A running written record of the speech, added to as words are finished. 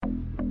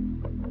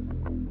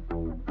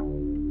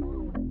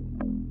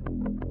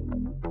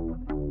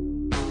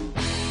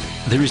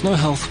There is no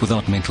health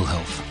without mental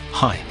health.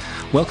 Hi,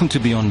 welcome to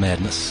Beyond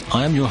Madness.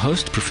 I am your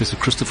host, Professor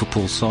Christopher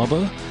Paul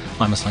Sabo.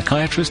 I'm a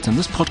psychiatrist, and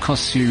this podcast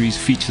series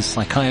features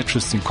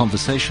psychiatrists in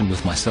conversation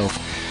with myself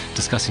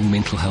discussing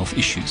mental health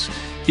issues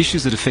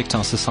that affect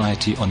our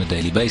society on a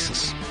daily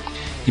basis.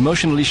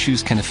 Emotional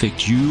issues can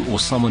affect you or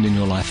someone in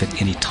your life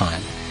at any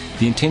time.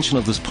 The intention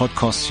of this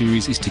podcast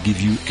series is to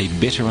give you a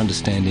better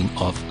understanding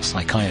of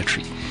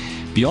psychiatry.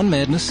 Beyond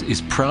Madness is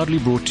proudly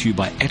brought to you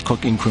by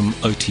Adcock Ingram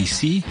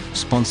OTC,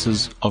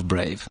 sponsors of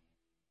Brave.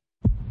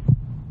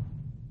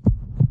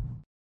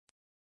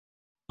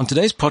 On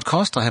today's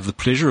podcast, I have the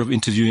pleasure of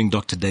interviewing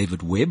Dr.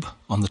 David Webb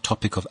on the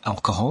topic of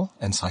alcohol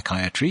and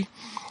psychiatry.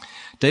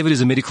 David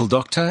is a medical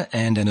doctor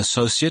and an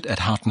associate at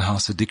Houghton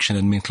House Addiction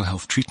and Mental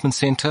Health Treatment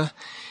Center.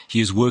 He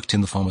has worked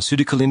in the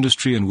pharmaceutical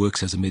industry and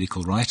works as a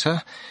medical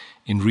writer.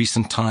 In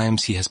recent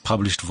times, he has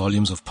published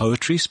volumes of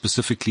poetry,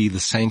 specifically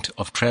The Saint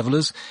of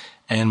Travelers,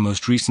 and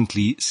most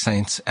recently,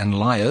 Saints and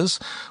Liars,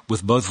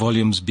 with both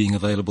volumes being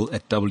available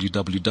at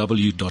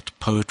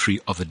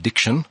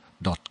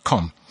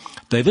www.poetryofaddiction.com.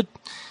 David,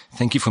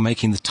 thank you for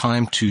making the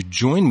time to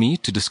join me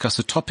to discuss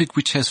a topic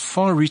which has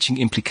far-reaching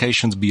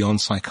implications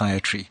beyond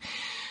psychiatry.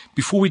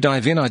 Before we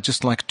dive in, I'd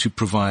just like to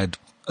provide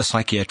a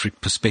psychiatric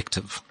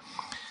perspective.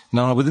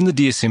 Now, within the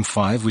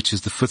DSM-5, which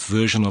is the fifth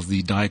version of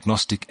the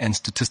Diagnostic and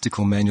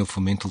Statistical Manual for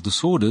Mental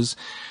Disorders,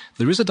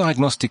 there is a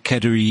diagnostic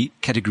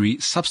category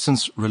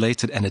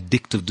substance-related and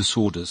addictive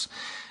disorders.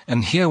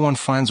 And here one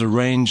finds a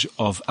range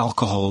of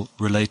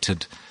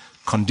alcohol-related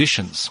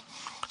conditions,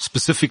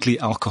 specifically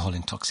alcohol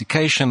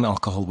intoxication,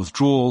 alcohol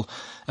withdrawal,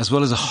 as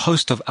well as a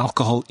host of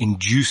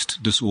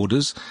alcohol-induced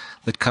disorders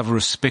that cover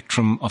a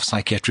spectrum of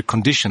psychiatric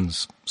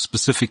conditions,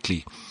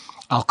 specifically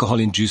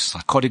alcohol-induced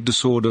psychotic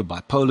disorder,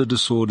 bipolar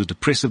disorder,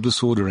 depressive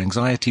disorder,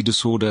 anxiety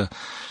disorder,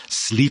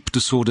 sleep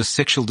disorder,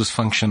 sexual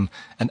dysfunction,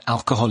 and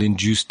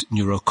alcohol-induced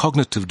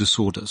neurocognitive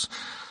disorders.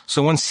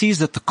 So one sees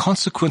that the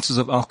consequences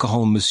of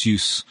alcohol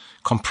misuse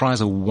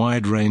comprise a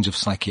wide range of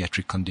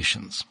psychiatric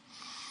conditions.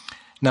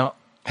 Now,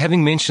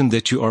 having mentioned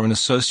that you are an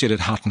associate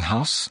at Houghton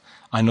House,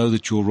 I know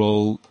that your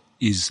role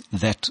is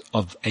that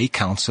of a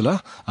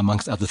counselor,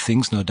 amongst other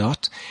things, no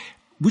doubt.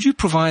 Would you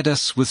provide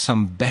us with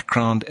some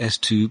background as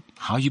to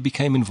how you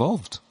became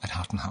involved at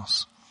Houghton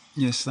House?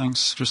 Yes,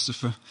 thanks,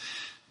 Christopher.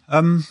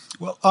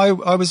 Well, I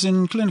was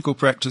in clinical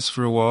practice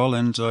for a while,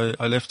 and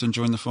I left and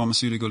joined the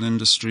pharmaceutical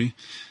industry,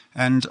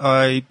 and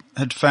I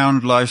had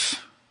found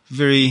life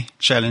very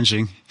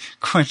challenging,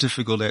 quite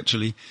difficult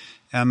actually.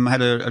 I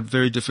had a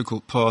very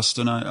difficult past,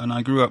 and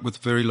I grew up with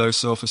very low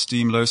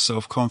self-esteem, low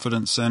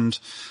self-confidence, and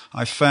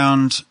I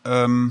found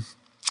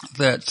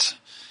that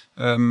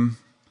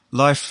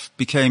life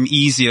became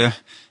easier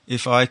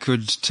if I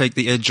could take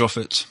the edge off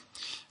it.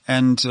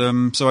 And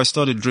so I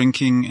started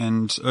drinking,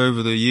 and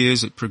over the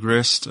years it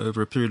progressed,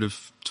 over a period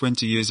of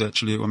 20 years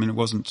actually. I mean, it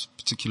wasn't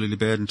particularly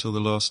bad until the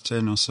last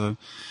 10 or so.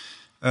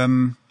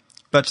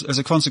 But as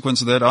a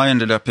consequence of that, I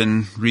ended up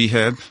in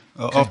rehab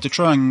after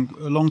trying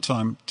a long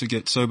time to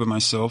get sober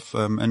myself,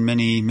 and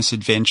many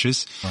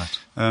misadventures. Right.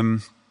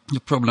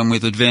 The problem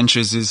with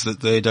adventures is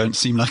that they don't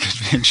seem like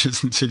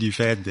adventures until you've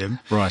had them.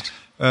 Right.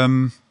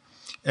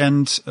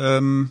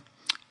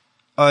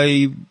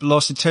 I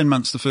lasted 10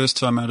 months the first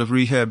time out of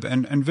rehab,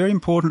 and very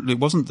importantly, it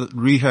wasn't that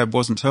rehab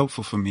wasn't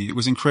helpful for me. It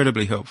was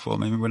incredibly helpful. I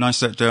mean, when I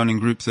sat down in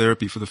group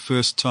therapy for the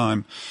first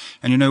time,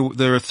 and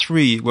there are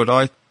what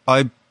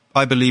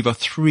I believe are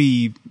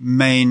three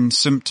main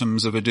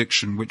symptoms of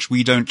addiction, which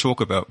we don't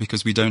talk about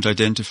because we don't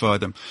identify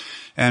them.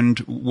 And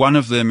one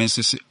of them is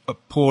this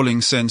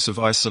appalling sense of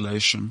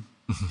isolation.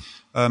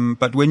 Mm-hmm.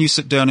 But when you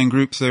sit down in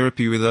group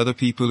therapy with other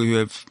people who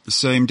have the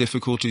same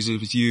difficulties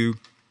as you,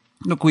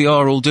 look, we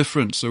are all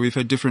different, so we've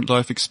had different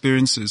life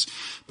experiences.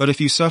 But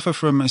if you suffer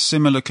from a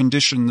similar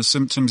condition, the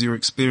symptoms you're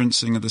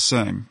experiencing are the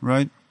same,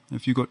 right?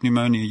 If you've got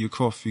pneumonia, you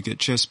cough, you get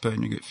chest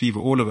pain, you get fever.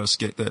 All of us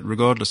get that,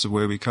 regardless of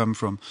where we come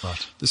from.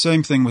 Right. The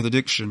same thing with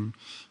addiction.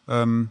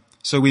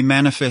 So we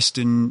manifest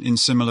in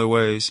similar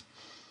ways.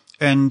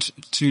 And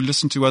to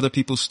listen to other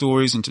people's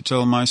stories and to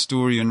tell my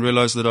story and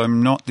realize that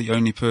I'm not the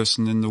only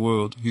person in the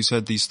world who's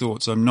had these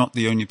thoughts. I'm not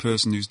the only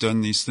person who's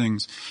done these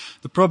things.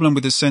 The problem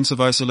with this sense of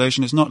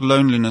isolation is not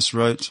loneliness,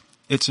 right?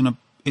 It's a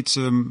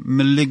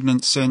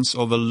malignant sense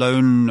of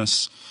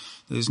aloneness.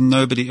 There's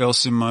nobody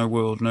else in my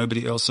world.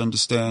 Nobody else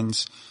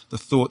understands the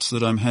thoughts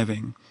that I'm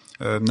having.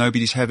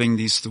 Nobody's having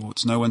these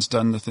thoughts. No one's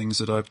done the things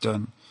that I've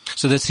done.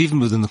 So that's even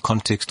within the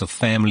context of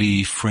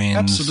family, friends.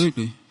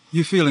 Absolutely.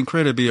 You feel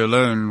incredibly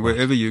alone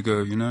wherever you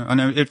go, you know. I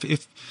know if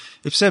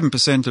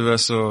 7% of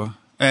us are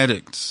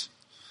addicts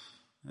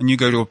and you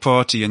go to a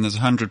party and there's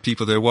 100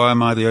 people there, why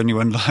am I the only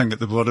one lying at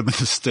the bottom of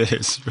the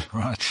stairs?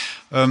 Right.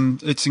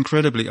 It's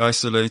incredibly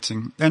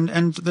isolating.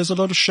 And there's a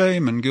lot of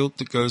shame and guilt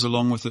that goes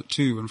along with it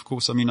too. And of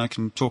course, I mean, I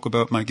can talk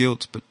about my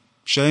guilt, but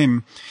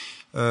shame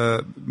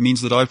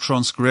means that I've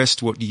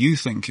transgressed what you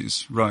think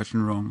is right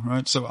and wrong,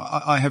 right? So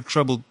I have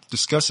trouble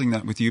discussing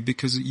that with you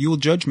because you'll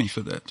judge me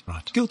for that.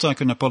 Right. Guilt, I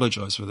can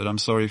apologize for that. I'm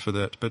sorry for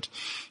that. But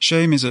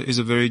shame is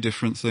a very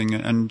different thing,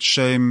 and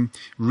shame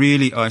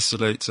really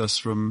isolates us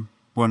from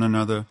one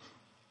another.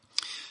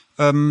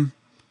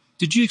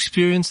 Did you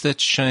experience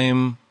that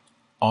shame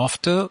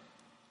after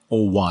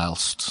or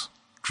whilst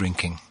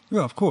drinking?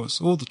 Yeah, of course,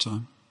 all the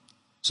time.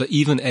 So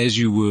even as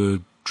you were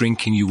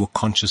drinking, you were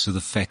conscious of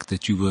the fact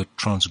that you were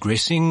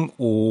transgressing,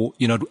 or,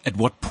 at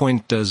what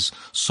point does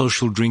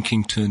social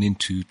drinking turn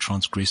into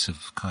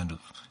transgressive kind of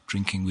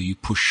drinking where you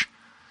push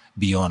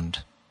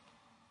beyond?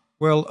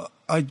 Well,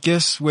 I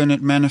guess when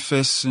it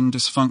manifests in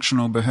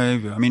dysfunctional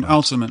behavior. I mean,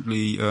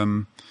 ultimately,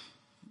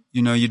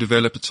 you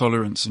develop a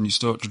tolerance and you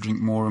start to drink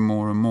more and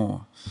more and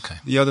more. Okay.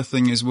 The other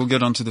thing is, we'll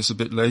get onto this a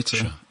bit later,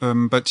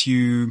 Sure. but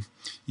you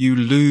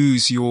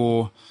lose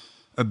your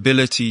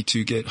ability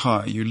to get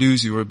high. You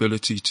lose your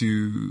ability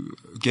to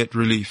get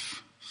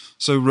relief.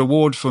 So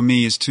reward for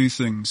me is two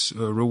things.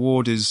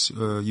 Reward is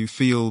you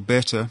feel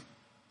better,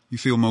 you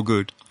feel more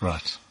good.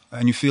 Right.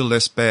 And you feel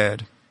less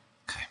bad.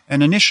 Okay.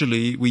 And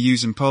initially we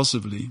use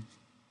impulsively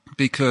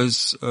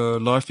because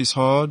life is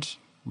hard,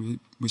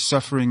 we're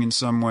suffering in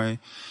some way.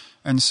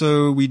 And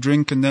so we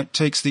drink and that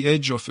takes the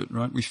edge off it,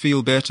 right? We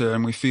feel better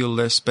and we feel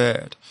less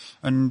bad.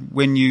 And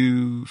when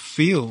you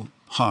feel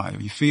high,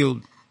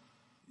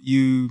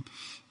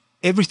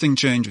 everything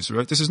changes,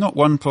 right? This is not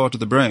one part of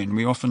the brain.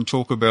 We often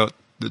talk about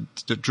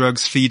that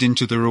drugs feed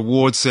into the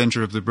reward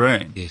center of the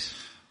brain. Yes.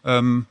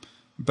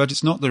 But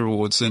it's not the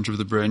reward center of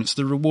the brain. It's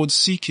the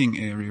reward-seeking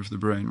area of the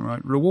brain,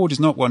 right? Reward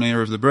is not one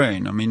area of the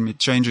brain. I mean, it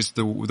changes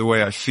the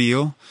way I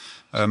feel.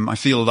 I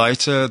feel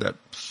lighter. That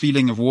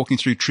feeling of walking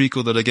through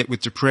treacle that I get with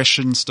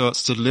depression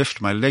starts to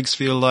lift. My legs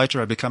feel lighter.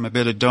 I become a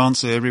better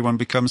dancer. Everyone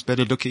becomes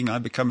better looking. I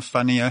become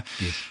funnier.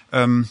 Yes.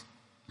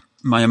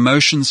 My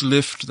emotions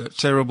lift. That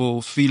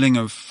terrible feeling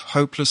of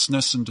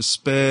hopelessness and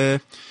despair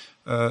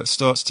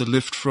starts to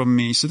lift from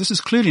me. So this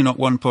is clearly not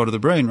one part of the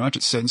brain, right?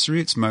 It's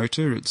sensory, it's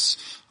motor, it's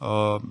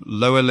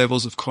lower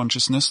levels of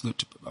consciousness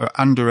that are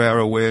under our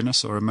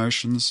awareness, or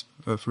emotions,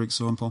 for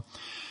example.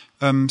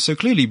 So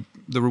clearly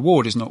the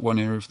reward is not one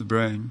area of the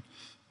brain.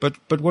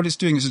 But what it's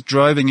doing is it's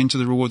driving into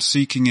the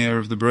reward-seeking area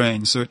of the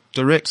brain. So it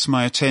directs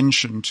my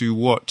attention to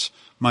what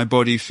my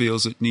body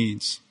feels it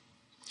needs.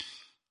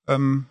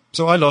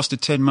 So I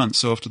lasted 10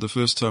 months after the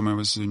first time I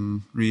was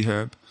in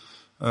rehab,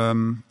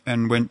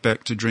 and went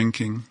back to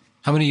drinking.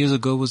 How many years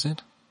ago was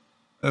it?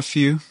 A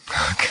few.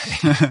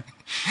 Okay.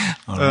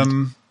 All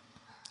right.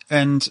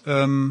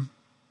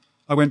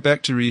 I went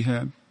back to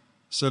rehab,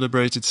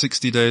 celebrated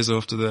 60 days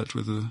after that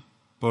with a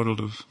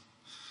bottle of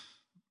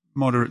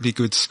moderately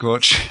good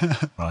scotch.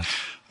 Right.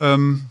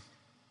 And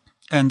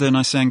then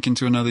I sank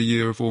into another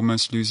year of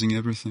almost losing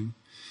everything.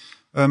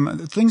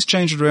 Things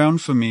changed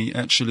around for me,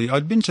 actually.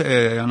 I'd been to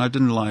AA and I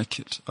didn't like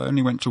it. I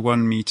only went to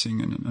one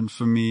meeting, and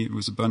for me it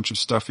was a bunch of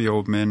stuffy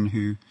old men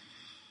who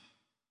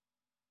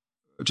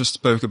just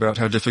spoke about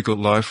how difficult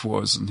life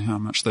was and how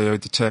much they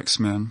owed the tax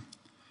man.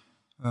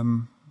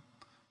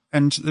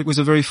 And it was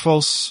a very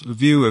false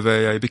view of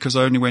AA because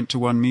I only went to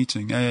one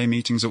meeting. AA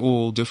meetings are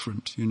all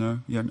different, Yeah,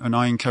 and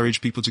I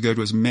encourage people to go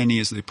to as many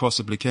as they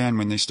possibly can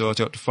when they start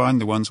out, to find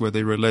the ones where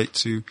they relate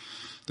to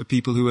the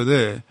people who are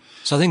there.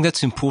 So I think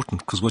that's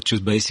important, because what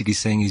you're basically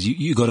saying is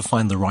you got to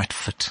find the right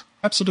fit.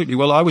 Absolutely.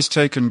 Well, I was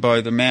taken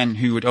by the man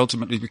who would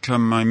ultimately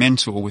become my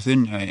mentor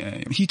within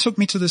AA. He took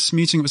me to this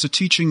meeting. It was a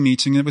teaching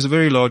meeting. It was a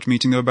very large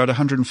meeting. There were about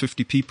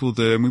 150 people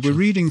there, and we were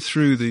reading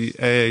through the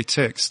AA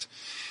text.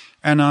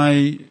 And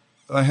I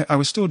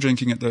was still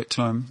drinking at that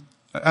time.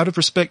 Out of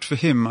respect for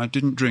him, I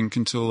didn't drink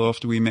until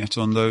after we met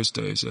on those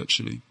days,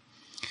 actually.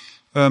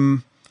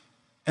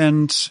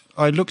 And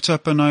I looked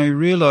up and I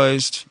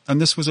realized,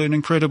 and this was an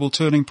incredible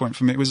turning point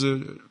for me. It was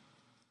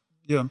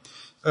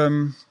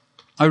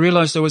I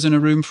realized I was in a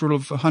room full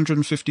of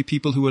 150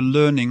 people who were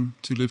learning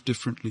to live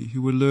differently,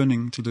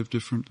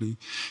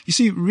 You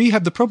see,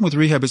 the problem with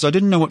rehab is I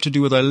didn't know what to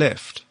do when I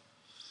left.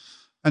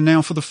 And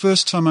now for the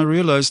first time I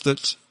realized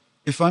that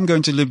if I'm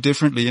going to live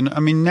differently, and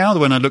I mean, now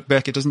when I look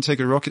back, it doesn't take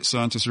a rocket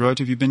scientist, right?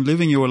 If you've been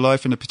living your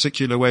life in a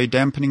particular way,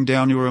 dampening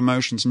down your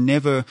emotions,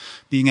 never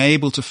being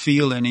able to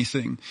feel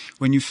anything,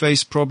 when you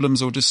face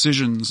problems or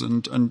decisions,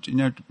 and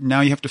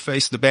now you have to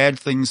face the bad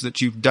things that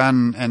you've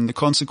done and the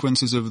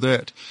consequences of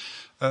that,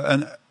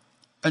 and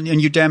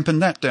you dampen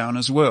that down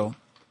as well.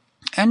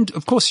 And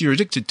of course you're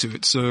addicted to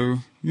it, so,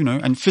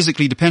 and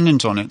physically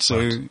dependent on it, so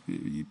right.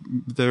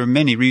 There are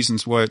many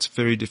reasons why it's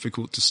very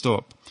difficult to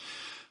stop.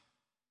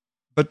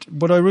 But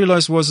what I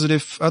realized was that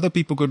if other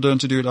people could learn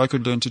to do it, I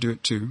could learn to do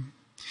it too.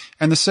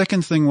 And the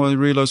second thing what I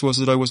realized was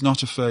that I was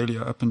not a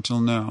failure up until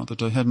now,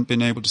 that I hadn't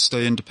been able to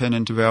stay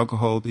independent of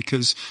alcohol,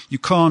 because you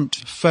can't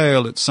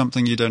fail at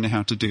something you don't know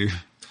how to do.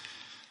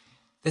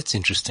 That's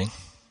interesting.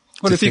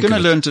 Well, if you're going to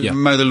learn to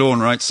mow the lawn,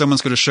 right,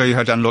 someone's got to show you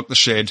how to unlock the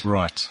shed.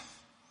 Right.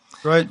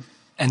 Right?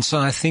 And so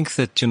I think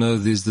that,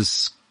 there's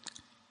this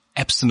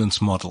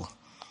abstinence model.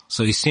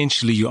 So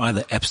essentially you're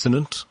either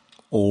abstinent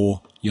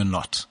or you're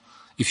not.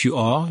 If you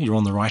are, you're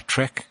on the right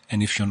track,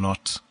 and if you're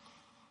not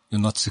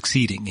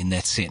succeeding in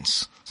that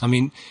sense. So, I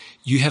mean,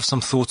 you have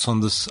some thoughts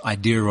on this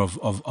idea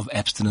of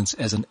abstinence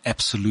as an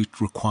absolute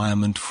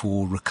requirement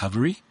for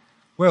recovery?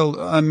 Well,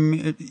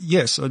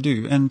 yes, I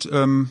do. And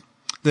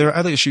there are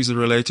other issues that are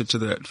related to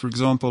that. For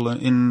example,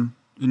 in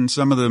in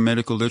some of the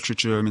medical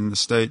literature, in the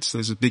States,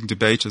 there's a big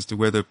debate as to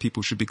whether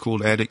people should be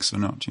called addicts or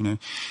not.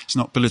 It's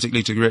not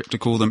politically correct to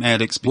call them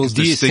addicts because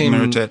there's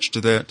stigma attached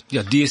to that.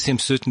 Yeah, DSM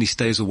certainly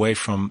stays away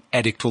from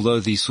addict, although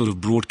the sort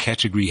of broad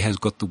category has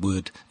got the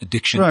word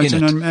addiction in it. Right,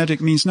 and an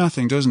addict means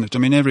nothing, doesn't it?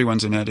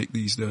 Everyone's an addict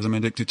these days. I'm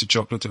addicted to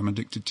chocolate, I'm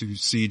addicted to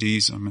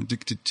CDs, I'm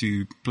addicted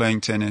to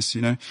playing tennis,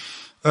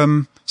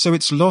 So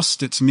it's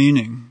lost its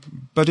meaning.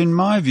 But in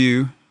my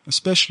view,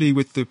 especially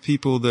with the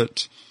people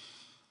that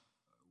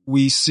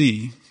we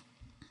see,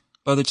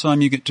 by the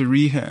time you get to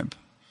rehab,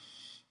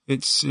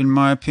 in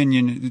my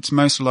opinion, it's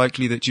most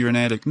likely that you're an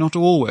addict. Not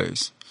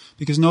always,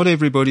 because not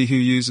everybody who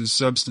uses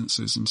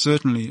substances, and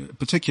certainly,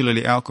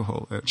 particularly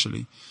alcohol,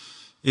 actually,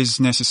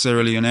 is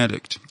necessarily an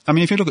addict.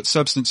 If you look at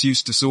substance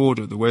use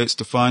disorder, the way it's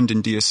defined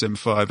in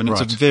DSM-5, and it's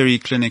a very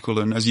clinical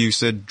and, as you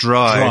said,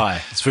 dry.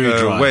 It's very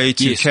dry. Way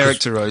to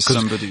characterize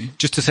somebody.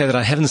 Just to say that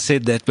I haven't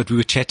said that, but we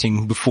were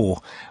chatting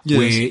before,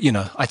 where,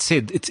 I'd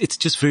said it's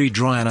just very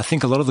dry, and I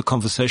think a lot of the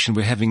conversation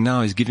we're having now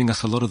is giving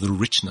us a lot of the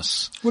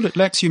richness. Well, it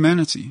lacks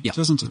humanity,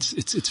 doesn't it?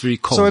 It's very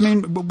cold. So,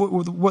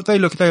 what they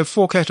have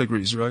 4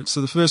 categories, right?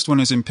 So the first one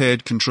is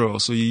impaired control.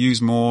 So you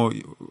use more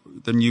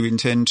than you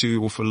intend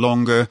to, or for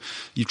longer.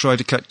 You try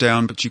to cut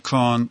down, but you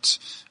can't.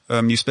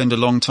 You spend a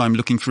long time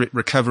looking for it,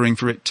 recovering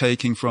for it,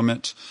 taking from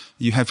it.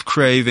 You have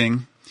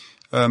craving.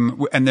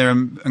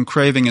 And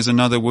craving is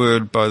another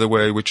word, by the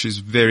way, which is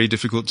very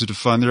difficult to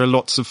define. There are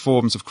lots of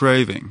forms of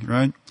craving,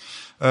 right?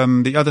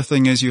 The other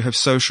thing is you have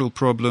social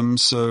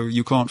problems, so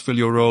you can't fill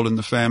your role in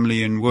the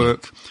family and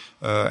work,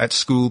 at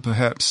school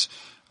perhaps.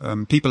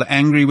 People are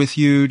angry with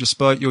you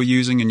despite your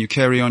using, and you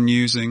carry on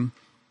using.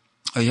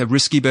 You have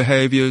risky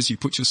behaviors. You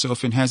put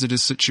yourself in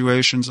hazardous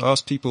situations.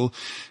 Ask people,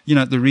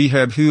 at the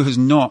rehab, who has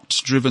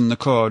not driven the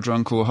car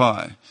drunk or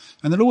high?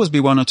 And there'll always be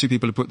 1 or 2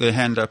 people who put their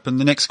hand up.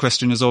 And the next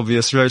question is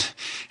obvious, right?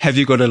 Have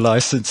you got a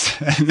license?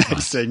 And they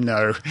say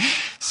no.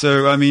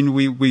 So,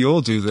 we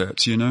all do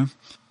that,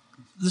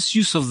 This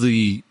use of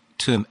the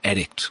term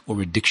addict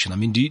or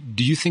addiction,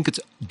 do you think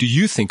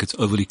it's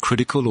overly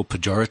critical or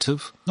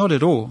pejorative? Not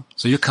at all.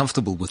 So you're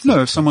comfortable with that?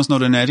 No, if someone's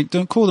not an addict,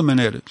 don't call them an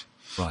addict.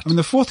 Right.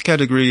 The 4th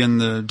category in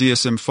the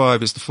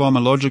DSM-5 is the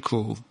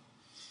pharmacological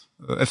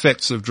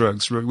effects of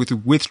drugs, right, with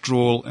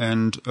withdrawal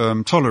and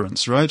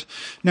tolerance, right?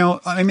 Now,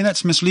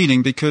 that's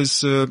misleading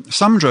because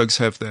some drugs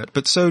have that,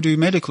 but so do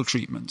medical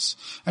treatments.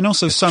 And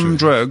also some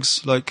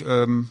drugs, like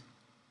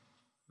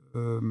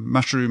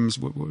mushrooms,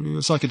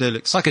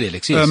 psychedelics.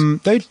 Psychedelics,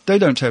 yes. They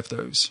don't have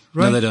those,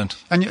 right? No, they don't.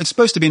 And it's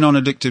supposed to be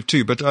non-addictive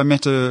too, but I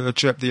met a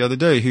chap the other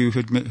day who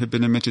had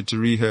been admitted to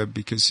rehab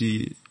because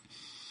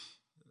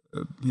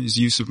his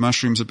use of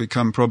mushrooms had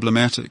become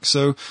problematic.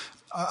 So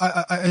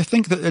I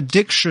think that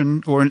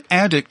addiction or an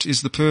addict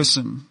is the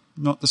person,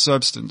 not the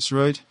substance,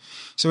 right?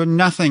 So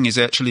nothing is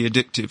actually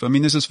addictive.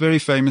 There's this very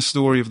famous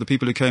story of the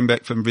people who came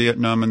back from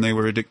Vietnam and they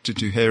were addicted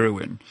to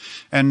heroin.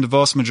 And the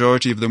vast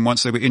majority of them,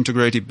 once they were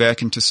integrated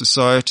back into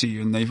society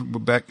and they were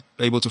back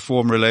able to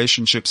form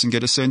relationships and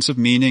get a sense of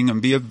meaning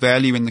and be of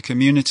value in the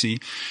community,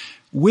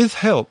 with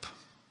help.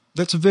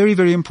 That's very,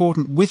 very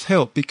important, with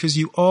help, because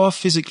you are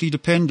physically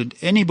dependent.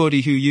 Anybody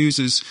who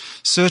uses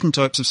certain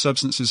types of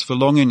substances for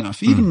long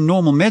enough, even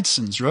normal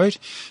medicines, right,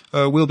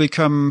 will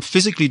become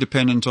physically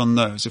dependent on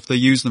those if they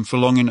use them for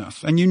long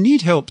enough. And you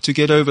need help to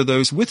get over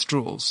those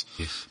withdrawals,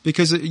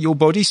 because your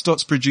body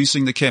stops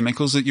producing the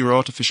chemicals that you're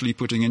artificially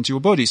putting into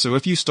your body. So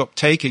if you stop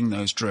taking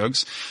those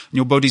drugs and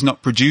your body's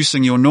not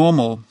producing your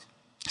normal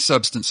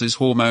substances,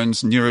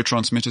 hormones,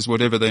 neurotransmitters,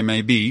 whatever they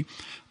may be,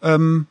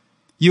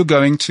 you're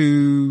going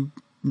to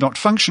not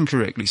function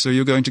correctly. So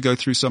you're going to go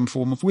through some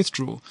form of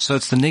withdrawal. So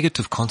it's the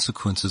negative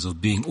consequences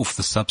of being off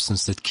the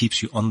substance that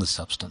keeps you on the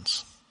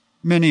substance.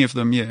 Many of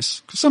them,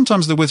 yes. 'Cause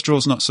sometimes the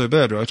withdrawal's not so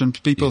bad, right?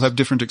 And people have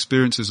different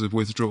experiences of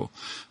withdrawal.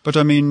 But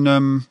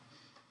one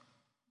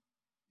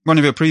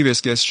of your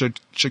previous guests,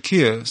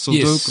 Shakir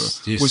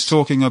Soldoka, was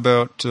talking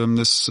about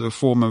this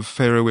form of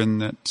heroin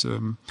that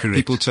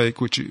people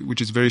take, which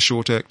is very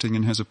short-acting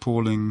and has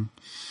appalling,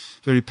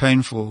 very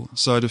painful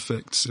side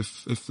effects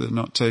if they're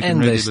not taken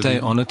regularly. And they stay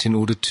on it in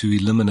order to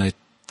eliminate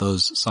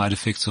those side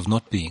effects of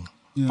not being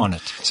on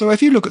it. So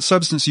if you look at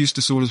substance use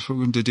disorders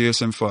under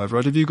DSM-5,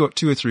 right, if you've got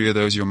 2 or 3 of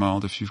those, you're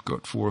mild. If you've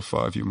got 4 or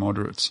 5, you're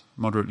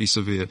moderately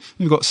severe. If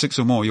you've got 6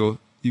 or more,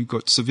 you've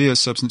got severe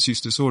substance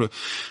use disorder.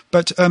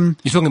 But you're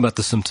talking about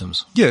the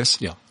symptoms. Yes.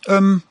 Yeah.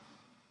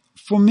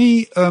 For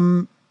me,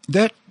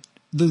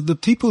 the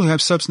people who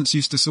have substance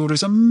use disorder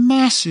is a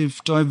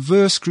massive,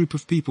 diverse group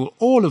of people.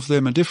 All of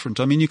them are different.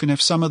 You can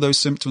have some of those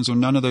symptoms or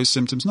none of those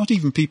symptoms. Not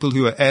even people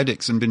who are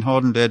addicts and been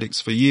hardened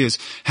addicts for years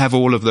have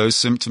all of those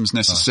symptoms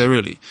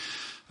necessarily.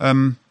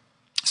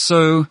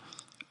 So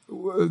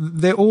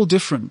they're all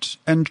different.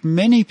 And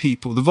many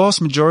people, the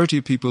vast majority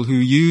of people who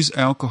use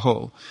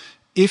alcohol,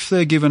 if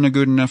they're given a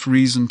good enough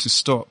reason to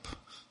stop,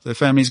 their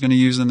family's going to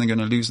use them, they're going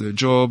to lose their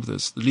job,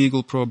 there's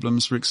legal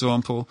problems, for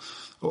example,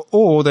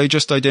 or they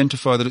just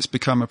identify that it's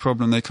become a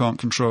problem, they can't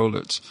control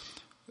it,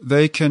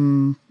 they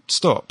can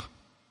stop.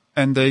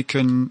 And they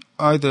can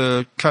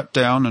either cut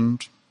down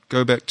and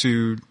go back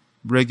to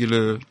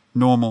regular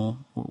normal,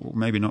 or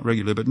maybe not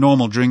regular, but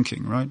normal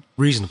drinking, right?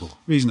 Reasonable.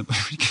 Reasonable.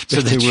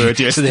 So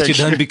that you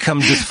don't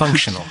become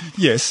dysfunctional.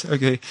 Yes,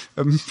 okay.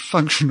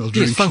 Functional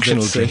drinking. Yes,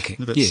 functional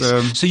drinking.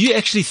 Yes. So you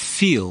actually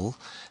feel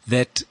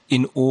that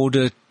in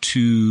order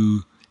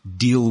to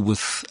deal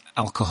with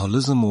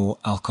alcoholism or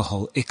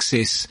alcohol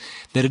excess,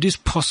 that it is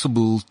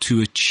possible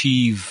to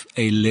achieve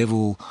a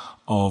level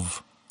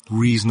of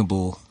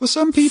reasonable, well,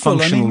 some people,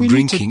 we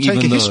drinking, need to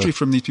take a history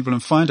from these people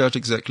and find out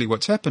exactly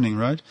what's happening,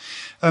 right?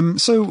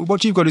 So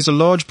what you've got is a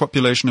large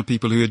population of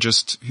people who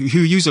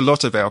use a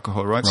lot of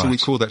alcohol, right? So we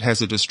call that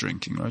hazardous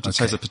drinking, right? It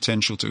has a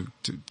potential to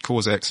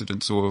cause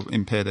accidents or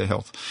impair their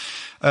health.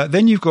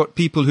 Then you've got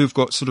people who've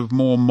got sort of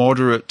more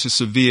moderate to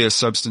severe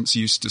substance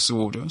use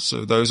disorder.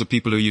 So those are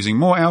people who are using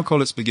more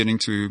alcohol. It's beginning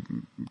to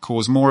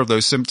cause more of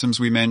those symptoms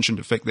we mentioned,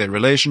 affect their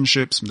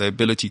relationships, their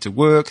ability to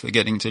work. They're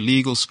getting into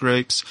legal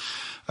scrapes.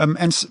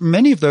 And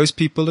many of those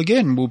people,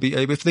 again, will be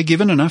able, if they're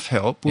given enough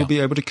help, will be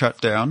able to cut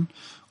down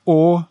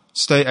or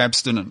stay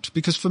abstinent,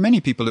 because for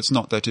many people it's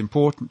not that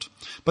important.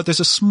 But there's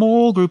a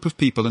small group of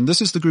people, and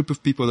this is the group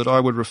of people that I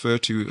would refer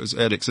to as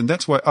addicts, and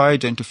that's why I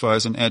identify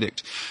as an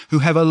addict, who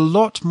have a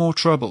lot more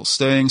trouble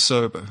staying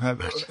sober,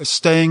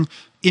 staying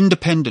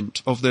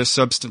independent of their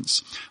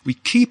substance. We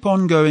keep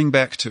on going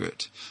back to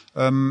it,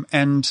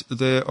 and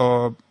there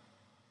are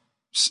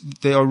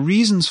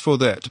reasons for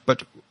that,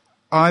 but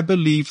I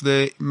believe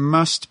they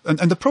must,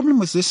 and the problem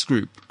with this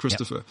group,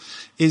 Christopher,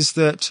 is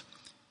that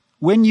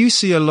when you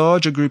see a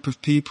larger group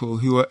of people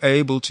who are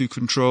able to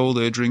control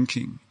their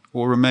drinking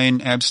or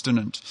remain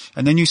abstinent,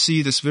 and then you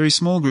see this very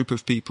small group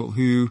of people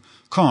who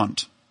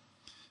can't,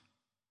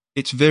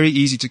 it's very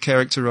easy to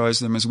characterize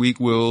them as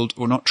weak-willed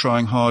or not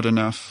trying hard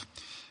enough.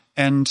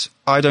 And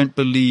I don't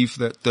believe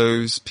that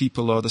those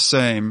people are the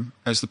same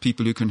as the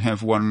people who can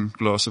have one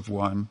glass of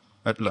wine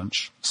at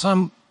lunch. So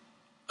I'm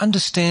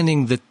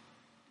understanding that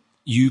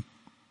you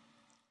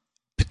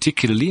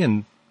particularly,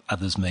 and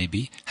others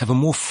maybe, have a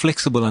more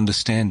flexible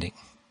understanding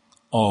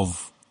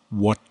of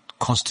what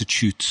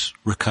constitutes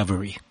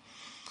recovery,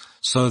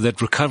 so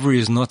that recovery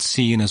is not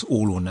seen as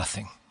all or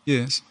nothing.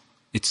 Yes.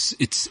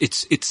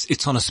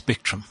 It's on a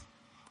spectrum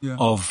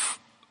of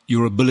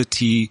your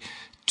ability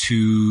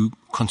to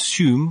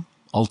consume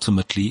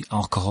ultimately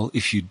alcohol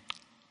if you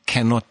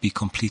cannot be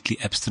completely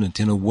abstinent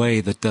in a way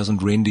that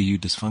doesn't render you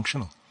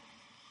dysfunctional.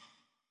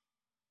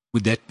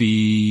 Would that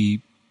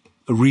be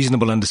a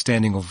reasonable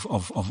understanding of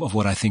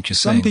what I think you're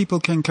saying? Some people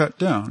can cut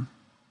down.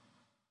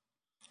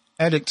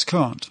 Addicts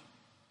can't.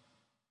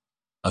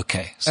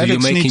 Okay. So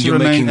addicts you're making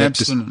remain that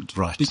abstinent.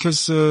 Right.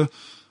 Because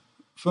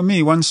for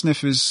me, one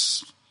sniff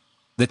is...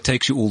 That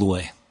takes you all the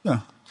way.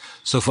 Yeah.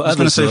 So for others...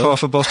 I was going to say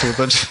half a bottle,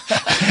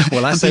 but...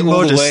 well, I say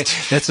all the way.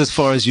 That's as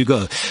far as you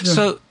go.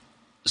 Yeah.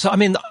 So I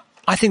mean,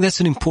 I think that's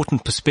an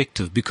important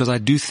perspective, because I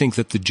do think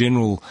that the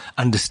general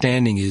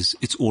understanding is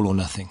it's all or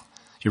nothing.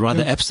 You're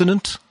either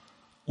abstinent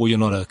or you're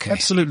not okay.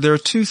 Absolutely. There are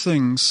two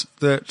things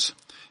that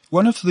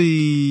one of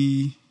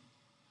the,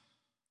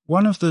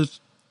 and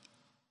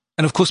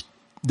of course,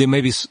 there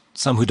may be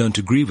some who don't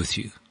agree with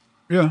you.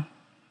 Yeah.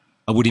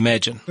 I would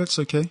imagine. That's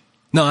okay.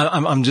 No,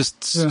 I'm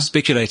just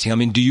speculating. I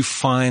mean, do you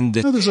find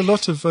that... No, there's a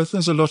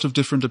lot of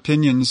different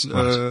opinions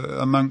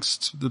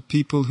amongst the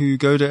people who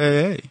go to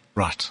AA.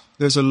 Right.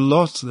 There's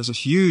a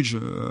huge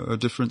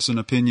difference in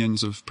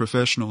opinions of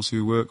professionals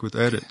who work with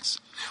addicts.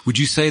 Would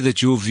you say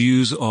that your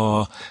views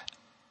are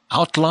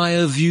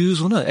outlier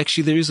views? Well, no,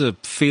 actually there is a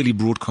fairly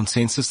broad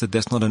consensus that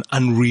that's not an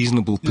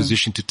unreasonable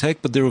position to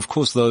take, but there are of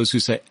course those who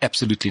say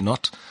absolutely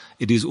not.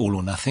 It is all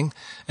or nothing.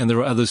 And there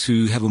are others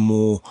who have a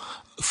more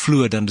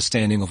fluid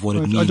understanding of what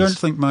it means. I don't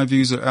think my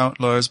views are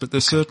outliers, but they're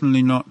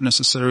certainly not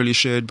necessarily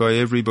shared by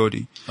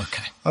everybody.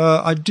 Okay.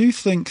 I do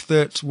think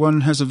that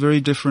one has a very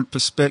different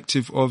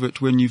perspective of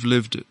it when you've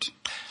lived it.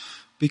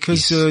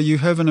 Because you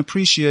have an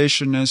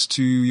appreciation as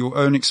to your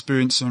own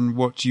experience and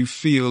what you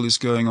feel is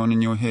going on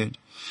in your head.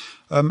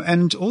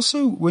 And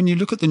also when you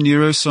look at the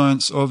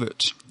neuroscience of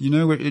it,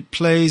 it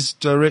plays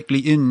directly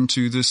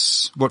into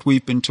this, what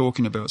we've been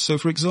talking about. So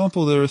for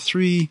example, there are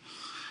three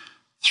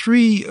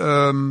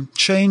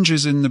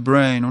changes in the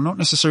brain, or not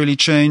necessarily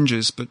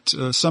changes, but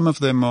some of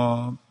them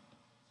are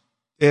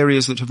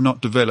areas that have not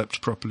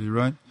developed properly,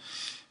 right?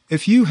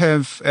 If you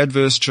have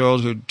adverse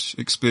childhood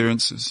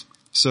experiences,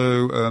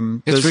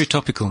 so it's very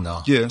topical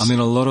now. Yes. I mean,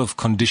 a lot of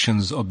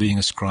conditions are being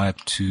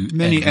ascribed to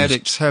many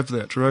addicts have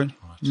that, right?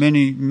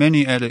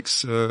 Many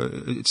addicts,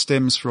 it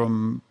stems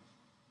from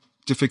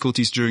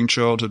difficulties during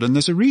childhood, and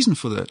there's a reason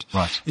for that.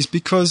 Right. It's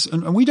because,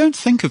 and we don't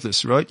think of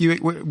this, right?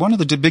 One of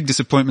the big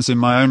disappointments in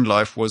my own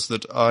life was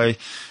that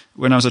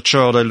when I was a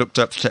child, I looked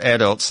up to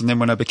adults, and then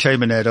when I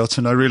became an adult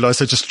and I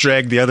realized I just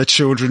dragged the other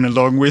children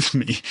along with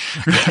me,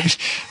 right?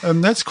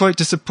 That's quite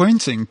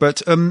disappointing,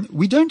 but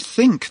we don't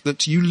think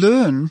that you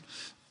learn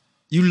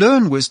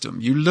wisdom,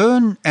 you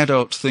learn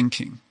adult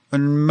thinking.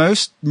 And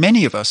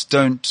many of us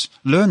don't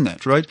learn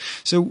that, right?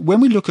 So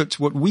when we look at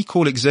what we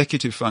call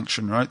executive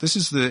function, right? This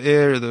is the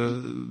area,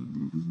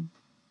 the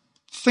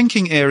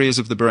thinking areas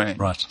of the brain.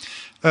 Right.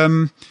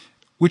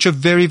 Which are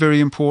very, very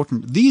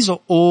important. These are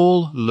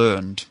all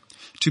learned.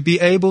 to be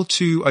able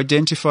to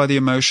identify the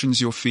emotions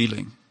you're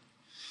feeling,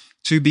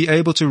 to be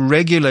able to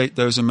regulate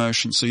those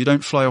emotions so you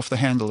don't fly off the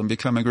handle and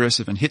become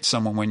aggressive and hit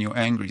someone when you're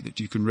angry,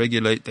 that you can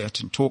regulate that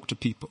and talk to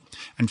people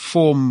and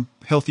form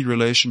healthy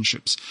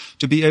relationships,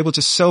 to be able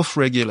to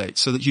self-regulate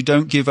so that you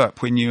don't give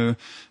up when you're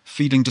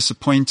feeling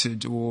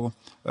disappointed or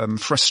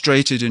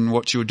frustrated in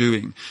what you're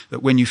doing,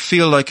 that when you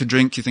feel like a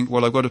drink, you think,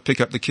 well, I've got to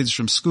pick up the kids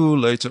from school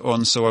later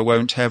on, so I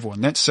won't have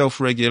one. That's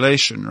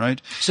self-regulation,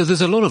 right? So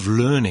there's a lot of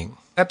learning.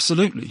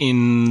 Absolutely.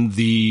 In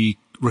the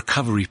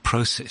recovery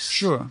process.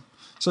 Sure.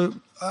 So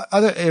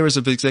other areas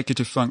of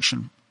executive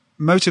function,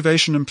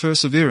 motivation and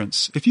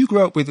perseverance. If you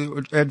grow up with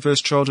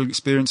adverse childhood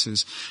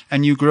experiences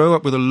and you grow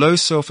up with a low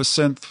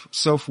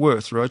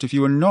self-worth, right? If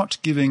you are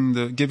not given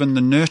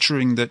the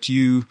nurturing that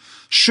you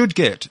should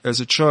get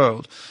as a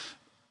child,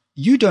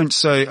 you don't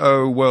say,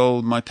 oh,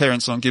 well, my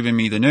parents aren't giving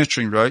me the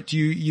nurturing, right?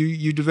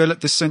 You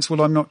develop this sense,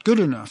 well, I'm not good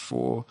enough,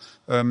 or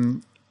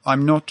I'm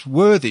not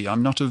worthy,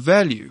 I'm not of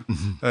value.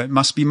 Mm-hmm. It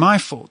must be my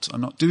fault.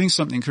 I'm not doing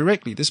something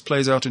correctly. This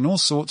plays out in all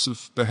sorts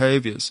of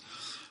behaviors.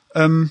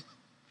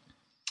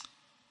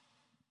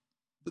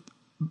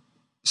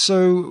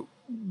 So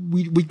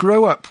we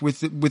grow up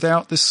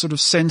without this sort of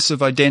sense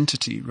of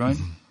identity, right?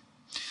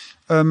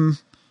 Mm-hmm.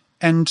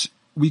 And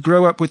we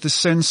grow up with the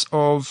sense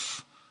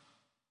of,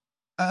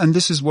 and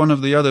this is one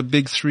of the other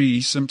big three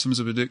symptoms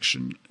of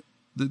addiction,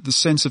 the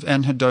sense of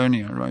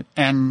anhedonia, right?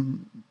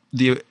 And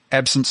the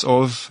absence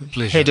of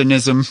pleasure.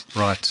 Hedonism,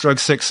 right? Drug,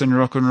 sex, and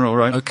rock and roll,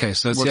 right? Okay,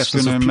 so it's what's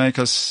going to make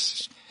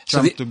us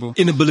comfortable. So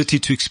the inability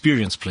to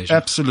experience pleasure.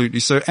 Absolutely.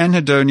 So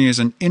anhedonia is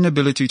an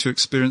inability to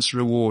experience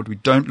reward. We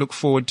don't look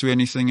forward to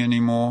anything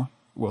anymore.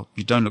 Well,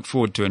 you don't look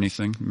forward to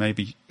anything,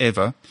 maybe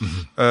ever.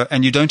 Mm-hmm.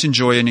 And you don't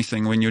enjoy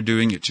anything when you're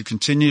doing it.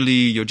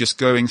 You're just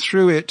going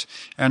through it.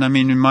 And I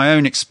mean, in my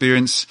own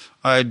experience,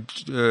 I'd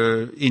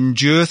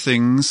endure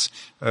things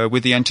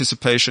with the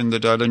anticipation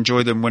that I'll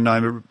enjoy them when I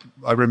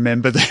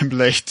remember them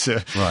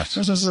later. Right.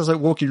 It's like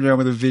walking around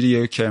with a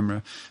video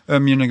camera.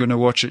 You're not going to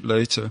watch it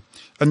later.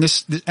 And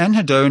this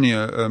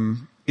anhedonia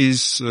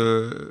is,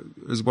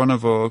 as one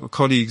of our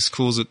colleagues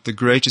calls it, the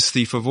greatest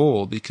thief of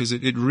all, because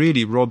it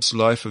really robs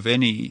life of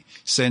any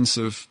sense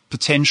of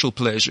potential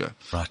pleasure,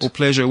 right, or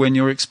pleasure when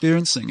you're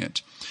experiencing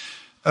it.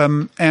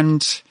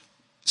 And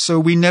so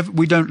we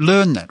don't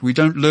learn that. We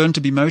don't learn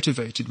to be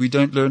motivated. We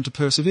don't learn to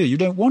persevere. You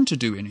don't want to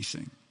do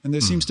anything. And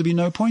there seems to be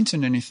no point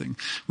in anything.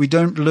 We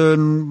don't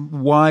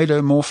learn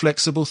wider, more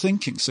flexible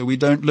thinking. So we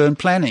don't learn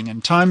planning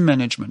and time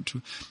management.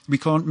 We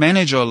can't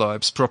manage our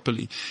lives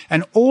properly.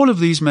 And all of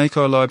these make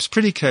our lives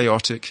pretty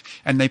chaotic,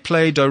 and they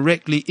play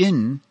directly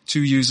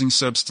into using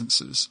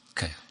substances.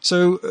 Okay.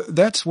 So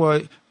that's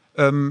why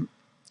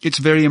it's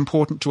very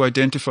important to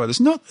identify this.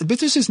 But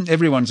this isn't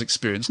everyone's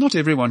experience. Not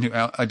everyone who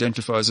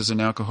identifies as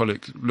an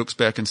alcoholic looks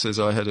back and says,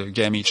 I had a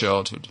gammy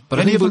childhood. But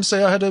many of them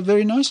say, I had a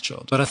very nice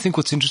childhood. But I think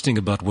what's interesting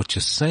about what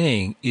you're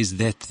saying is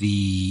that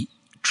the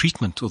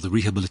treatment or the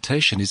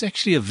rehabilitation is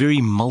actually a very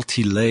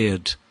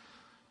multi-layered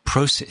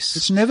process.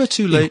 It's never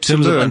too late to learn.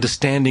 In terms of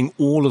understanding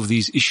all of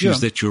these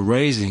issues that you're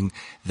raising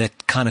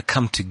that kind of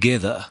come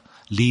together,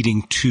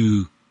 leading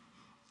to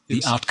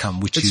the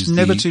outcome, which is it's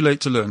never too late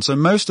to learn. So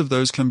most of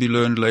those can be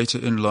learned later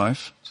in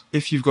life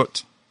if you've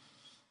got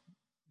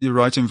the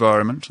right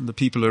environment and the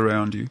people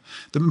around you.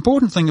 The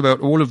important thing about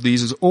all of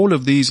these is all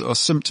of these are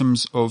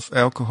symptoms of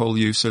alcohol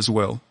use as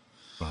well.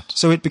 Right.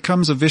 So it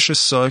becomes a vicious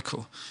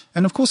cycle.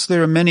 And of course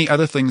there are many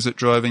other things that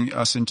driving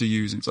us into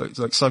using,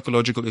 like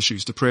psychological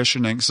issues,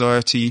 depression,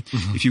 anxiety.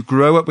 Mm-hmm. If you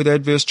grow up with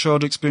adverse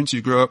childhood experience,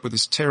 you grow up with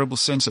this terrible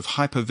sense of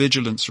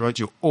hypervigilance, right?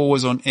 You're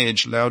always on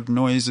edge, loud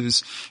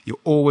noises. You're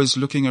always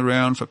looking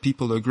around for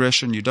people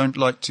aggression. You don't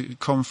like to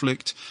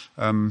conflict.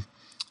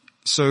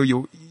 So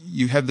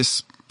you have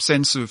this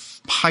sense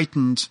of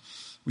heightened,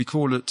 we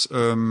call it,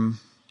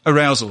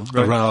 arousal,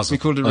 right? Arousal. We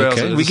call it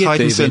arousal. Okay. We get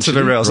heightened sense of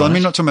arousal. Right. I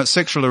mean, not talking about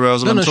sexual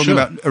arousal. I'm talking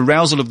about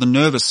arousal of the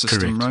nervous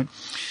system, correct,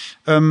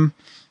 right?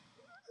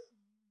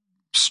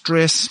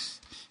 Stress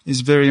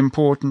is very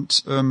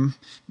important.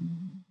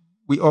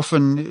 We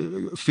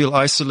often feel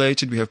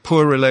isolated. We have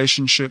poor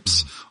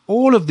relationships.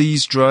 All of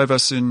these drive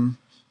us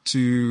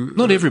into...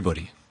 Not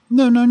everybody.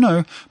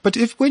 No. But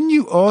when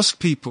you ask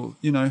people,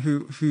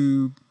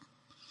 who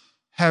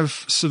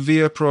have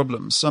severe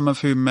problems, some of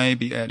whom may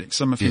be addicts,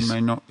 some of whom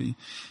may not be,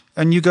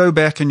 and you go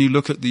back and you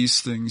look at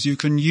these things, you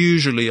can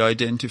usually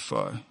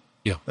identify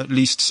at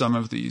least some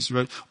of these,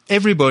 right?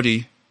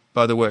 Everybody,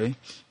 by the way,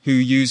 who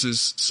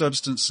uses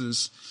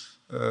substances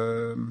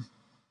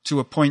to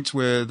a point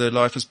where their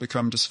life has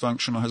become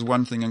dysfunctional has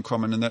one thing in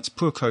common, and that's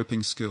poor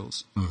coping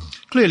skills.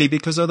 Clearly,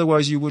 because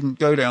otherwise you wouldn't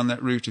go down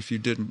that route if you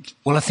didn't.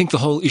 Well, I think the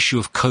whole issue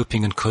of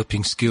coping and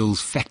coping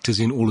skills factors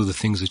in all of the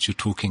things that you're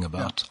talking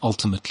about,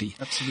 ultimately.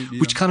 Absolutely.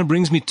 Which kind of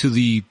brings me to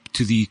the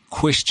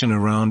question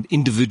around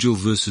individual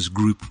versus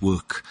group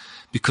work.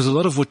 Because a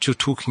lot of what you're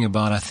talking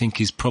about, I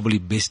think, is probably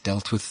best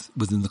dealt with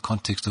within the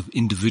context of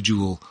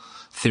individual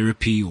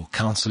therapy or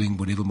counseling,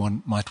 whatever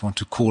one might want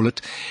to call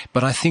it.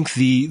 But I think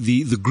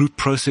the group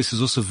process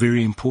is also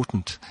very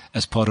important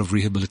as part of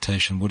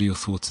rehabilitation. What are your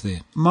thoughts there?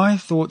 My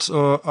thoughts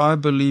are, I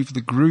believe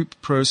the group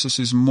process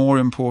is more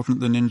important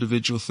than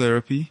individual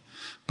therapy,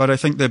 but I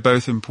think they're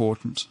both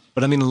important.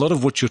 But I mean, a lot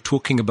of what you're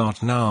talking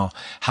about now,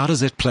 how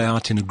does that play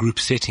out in a group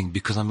setting?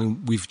 Because I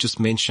mean, we've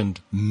just mentioned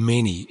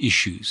many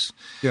issues.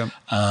 Yeah.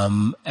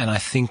 And I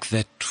think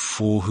that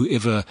for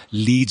whoever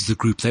leads the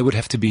group, they would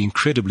have to be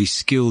incredibly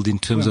skilled in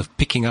terms of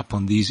picking up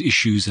on these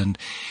issues and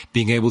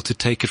being able to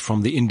take it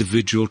from the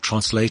individual,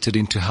 translate it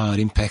into how it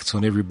impacts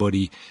on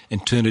everybody,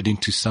 and turn it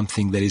into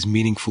something that is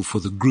meaningful for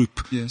the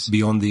group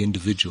beyond the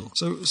individual.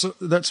 So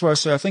that's why I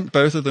say I think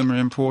both of them are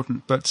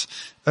important. But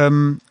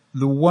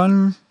the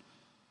one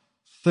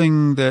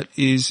thing that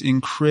is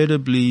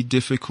incredibly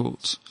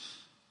difficult,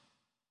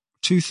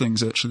 two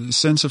things actually, a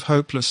sense of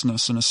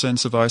hopelessness and a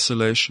sense of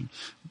isolation.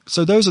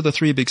 So those are the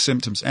three big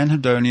symptoms: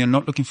 anhedonia,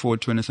 not looking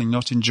forward to anything,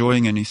 not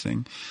enjoying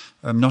anything,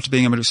 not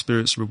being able to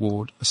experience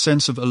reward, a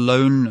sense of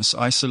aloneness,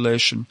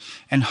 isolation,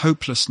 and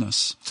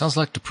hopelessness. Sounds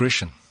like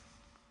depression.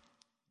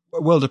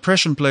 Well,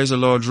 depression plays a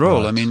large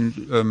role. Right. I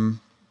mean,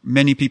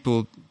 many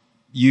people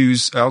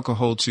use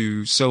alcohol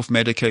to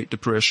self-medicate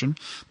depression,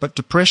 but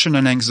depression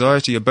and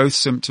anxiety are both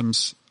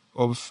symptoms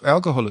of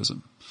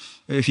alcoholism.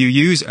 If you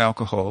use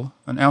alcohol,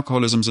 and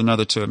alcoholism is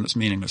another term that's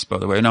meaningless, by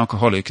the way. An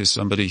alcoholic is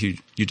somebody who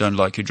you don't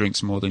like who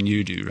drinks more than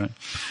you do, right?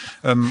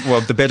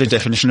 Well, the better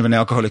definition of an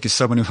alcoholic is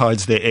someone who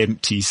hides their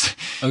empties.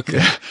 Okay,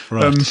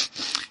 right.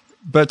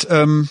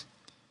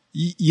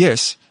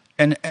 Yes,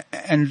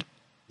 and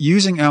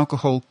using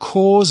alcohol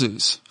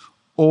causes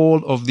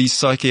all of these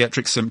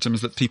psychiatric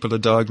symptoms that people are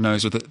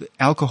diagnosed with.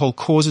 Alcohol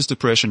causes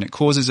depression, it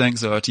causes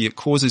anxiety, it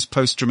causes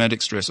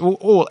post-traumatic stress.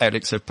 All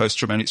addicts have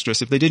post-traumatic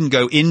stress. If they didn't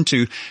go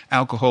into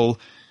alcohol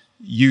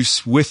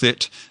use with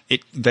it,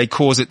 they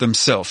cause it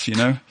themselves, you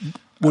know?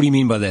 What do you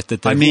mean by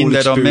that? I mean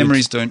that our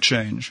memories don't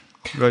change,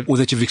 right? Or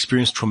that you've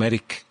experienced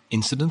traumatic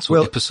incidents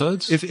or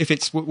episodes? If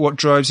it's what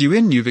drives you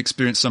in, you've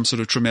experienced some sort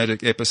of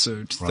traumatic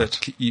episode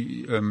that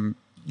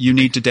you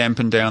need to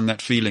dampen down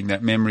that feeling,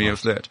 that memory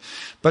of that.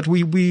 But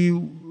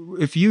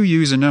if you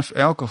use enough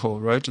alcohol,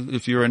 right,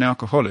 if you're an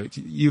alcoholic,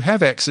 you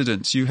have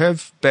accidents, you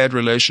have bad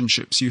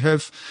relationships, you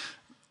have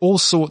all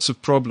sorts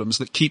of problems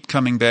that keep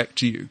coming back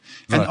to you.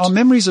 And our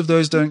memories of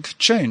those don't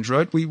change,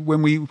 right?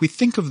 When we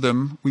think of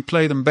them, we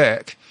play them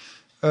back,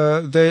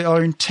 they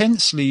are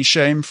intensely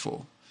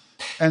shameful.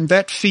 And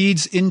that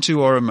feeds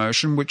into our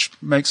emotion, which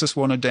makes us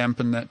want to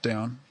dampen that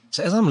down.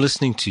 So as I'm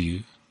listening to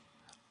you,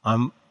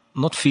 I'm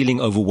not feeling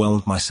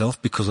overwhelmed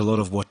myself, because a lot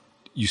of what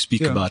you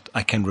speak about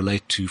I can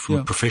relate to from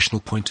a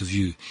professional point of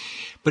view.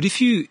 But if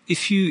you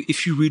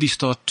really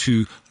start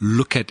to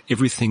look at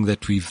everything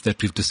that we've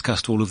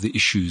discussed, all of the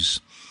issues,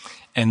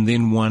 and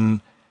then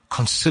one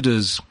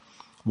considers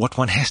what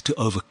one has to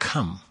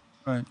overcome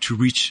to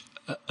reach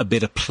a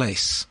better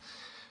place,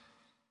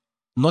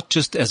 not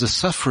just as a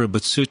sufferer,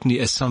 but certainly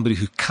as somebody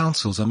who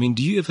counsels. I mean,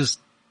 do you ever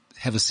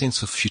have a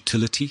sense of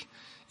futility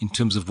in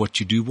terms of what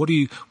you do? What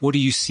are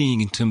you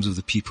seeing in terms of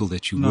the people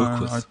that you work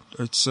with?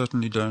 No, I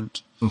certainly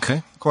don't.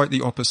 Okay. Quite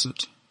the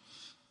opposite.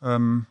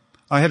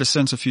 I had a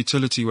sense of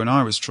futility when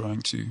I was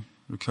trying to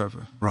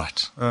recover.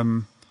 Right.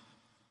 And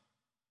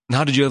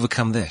how did you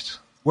overcome that?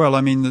 Well,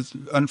 I mean,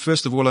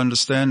 first of all,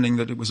 understanding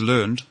that it was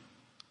learned,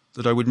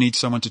 that I would need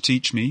someone to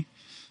teach me,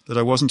 that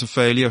I wasn't a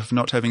failure of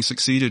not having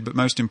succeeded. But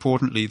most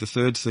importantly, the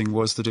third thing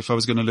was that if I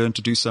was going to learn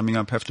to do something,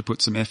 I'd have to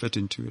put some effort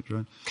into it,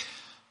 right?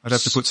 I'd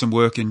have to put some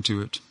work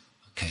into it.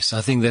 Okay, so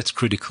I think that's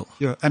critical.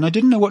 Yeah, and I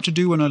didn't know what to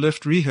do when I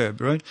left rehab,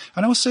 right?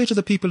 And I will say to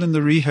the people in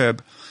the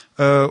rehab,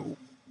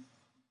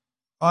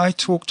 I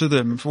talked to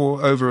them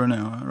for over an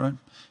hour, right?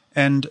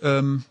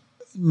 And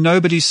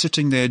nobody's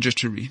sitting there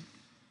jittery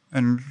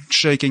and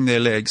shaking their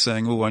legs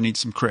saying, oh, I need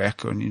some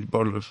crack, or I need a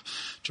bottle of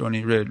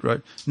Johnny Red,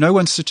 right? No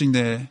one's sitting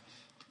there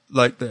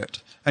like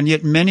that. And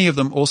yet many of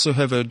them also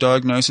have a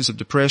diagnosis of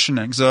depression,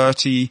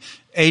 anxiety,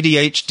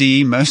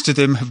 ADHD. Most of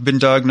them have been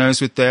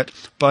diagnosed with that,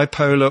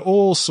 bipolar,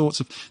 all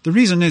sorts of. The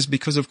reason is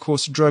because, of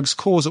course, drugs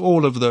cause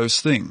all of those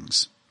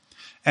things.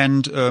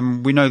 And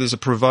we know there's a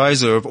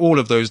proviso of all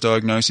of those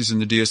diagnoses in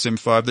the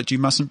DSM-5 that you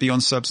mustn't be on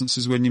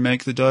substances when you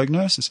make the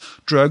diagnosis.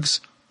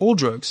 All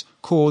drugs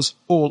cause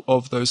all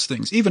of those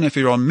things. Even if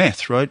you're on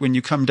meth, right, when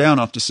you come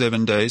down after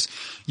 7 days,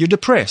 you're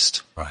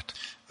depressed. Right.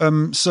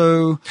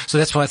 So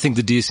that's why I think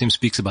the DSM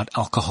speaks about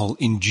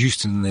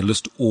alcohol-induced, and they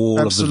list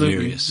all of the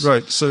various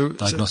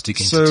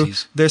diagnostic entities.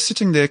 So they're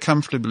sitting there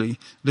comfortably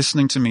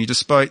listening to me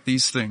despite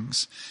these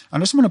things. I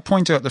just want to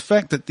point out the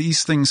fact that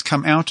these things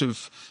come out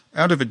of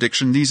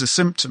addiction. These are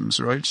symptoms,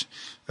 right?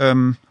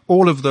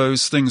 All of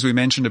those things we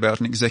mentioned about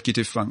an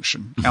executive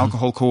function. Mm-hmm.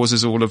 Alcohol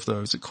causes all of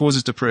those. It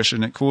causes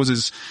depression. It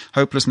causes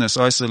hopelessness,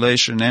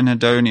 isolation,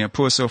 anhedonia,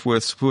 poor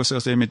self-worth, poor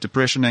self-image,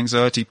 depression,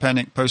 anxiety,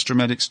 panic,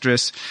 post-traumatic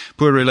stress,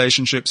 poor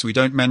relationships. We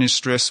don't manage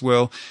stress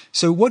well.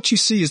 So what you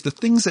see is the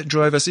things that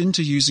drive us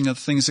into using are the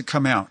things that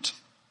come out.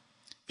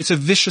 It's a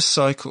vicious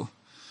cycle.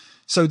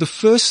 So the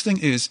first thing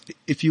is,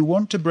 if you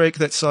want to break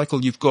that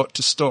cycle, you've got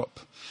to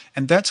stop.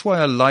 And that's why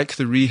I like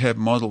the rehab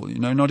model. You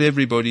know, not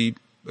everybody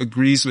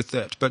agrees with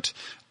that, but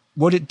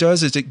what it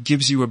does is it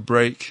gives you a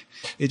break.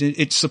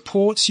 It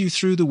supports you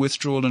through the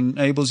withdrawal and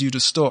enables you to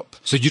stop.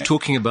 So you're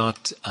talking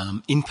about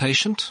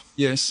inpatient?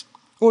 Yes.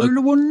 Well,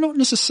 not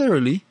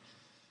necessarily.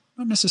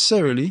 Not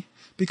necessarily,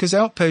 because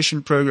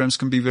outpatient programs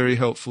can be very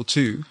helpful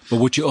too. But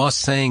what you are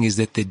saying is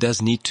that there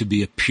does need to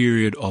be a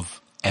period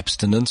of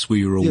abstinence where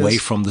you're away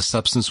Yes. from the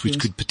substance, which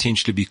Yes. could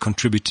potentially be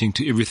contributing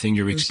to everything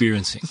you're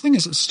experiencing. The thing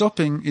is that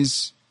stopping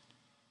is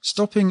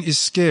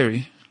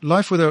scary.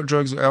 Life without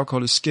drugs or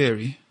alcohol is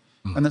scary.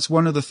 And that's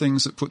one of the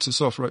things that puts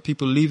us off, right?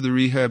 People leave the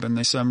rehab and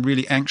they say, I'm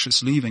really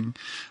anxious leaving.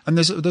 And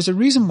there's a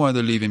reason why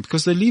they're leaving,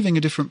 because they're leaving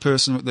a different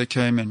person that they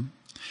came in.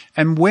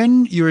 And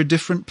when you're a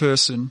different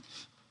person,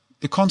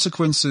 the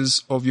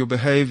consequences of your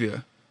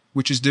behavior,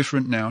 which is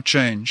different now,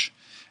 change.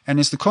 And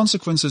as the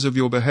consequences of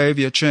your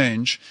behavior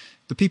change,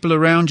 the people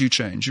around you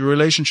change, your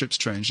relationships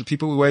change,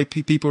 the way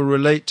people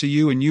relate to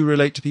you and you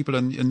relate to people,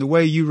 and the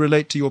way you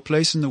relate to your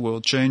place in the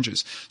world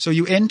changes. So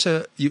you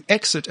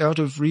exit out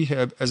of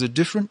rehab as a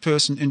different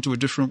person into a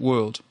different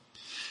world.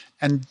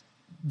 And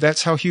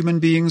that's how human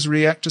beings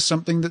react to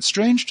something that's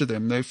strange to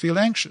them. They feel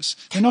anxious.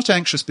 They're not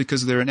anxious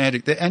because they're an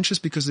addict. They're anxious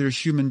because they're a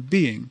human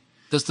being.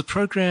 Does the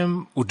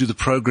program, or do the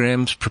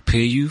programs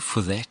prepare you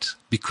for that?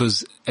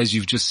 Because as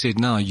you've just said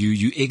now,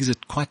 you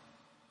exit quite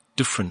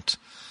different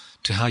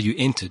to how you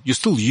entered. You're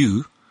still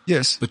you.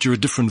 Yes. But you're a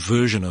different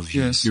version of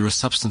you. Yes. You're a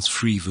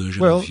substance-free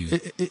version Well, of you.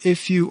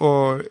 if you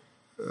are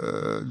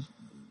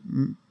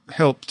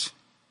helped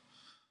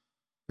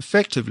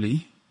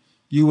effectively,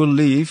 you will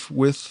leave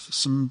with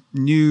some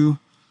new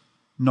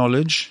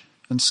knowledge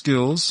and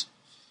skills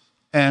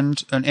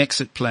and an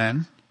exit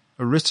plan,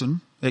 a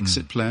written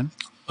exit plan.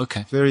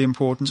 Okay. Very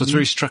important. So it's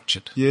very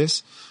structured.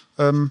 Yes.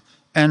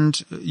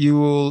 And you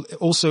will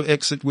also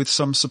exit with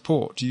some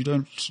support. You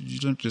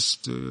don't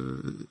just,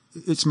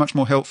 it's much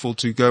more helpful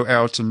to go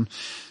out and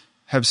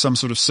have some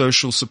sort of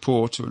social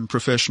support and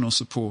professional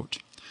support.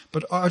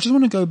 But I just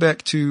want to go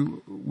back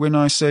to when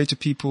I say to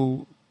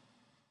people,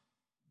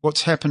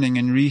 what's happening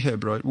in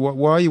rehab, right?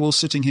 Why are you all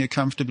sitting here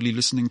comfortably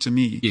listening to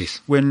me?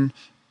 Yes. When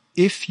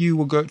if you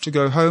were to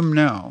go home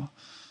now,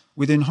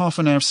 within half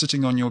an hour of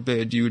sitting on your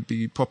bed, you would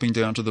be popping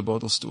down to the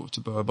bottle store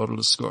to buy a bottle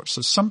of scotch.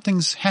 So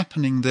something's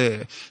happening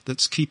there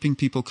that's keeping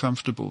people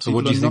comfortable. So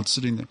what do you think?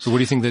 Sitting there. So what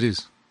do you think that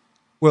is?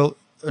 Well,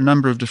 a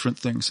number of different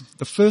things.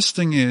 The first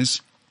thing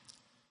is,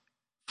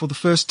 for the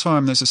first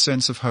time, there's a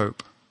sense of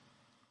hope.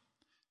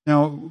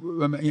 Now,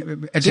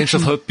 A sense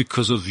of hope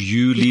because of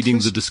you leading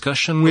the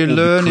discussion, we're or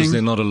learning because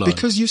they're not alone?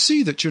 Because you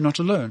see that you're not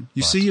alone.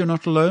 You see you're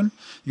not alone.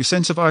 Your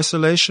sense of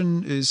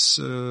isolation is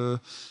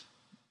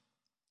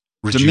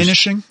Reduced.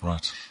 diminishing.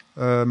 Right.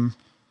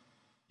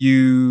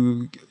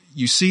 You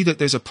see that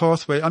there's a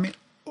pathway. I mean,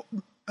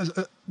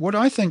 what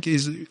I think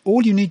is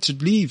all you need to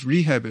leave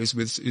rehab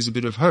is a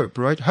bit of hope,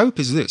 right? Hope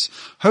is this.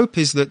 Hope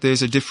is that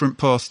there's a different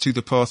path to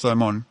the path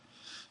I'm on.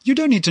 You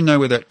don't need to know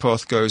where that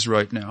path goes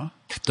right now.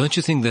 Don't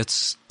you think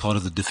that's part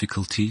of the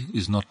difficulty,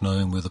 is not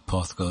knowing where the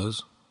path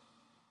goes?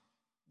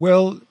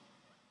 Well,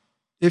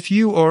 if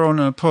you are on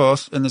a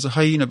path and there's a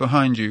hyena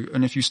behind you,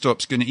 and if you stop,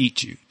 it's going to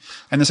eat you,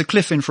 and there's a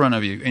cliff in front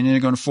of you, and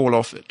you're going to fall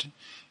off it,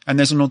 and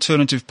there's an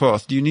alternative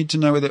path, do you need to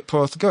know where that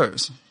path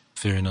goes?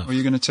 Fair enough. Or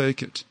you're going to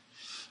take it?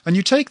 And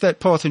you take that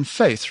path in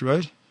faith,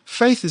 right?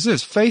 Faith is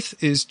this. Faith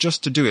is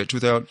just to do it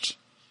without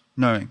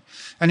knowing.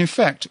 And in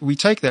fact, we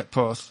take that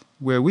path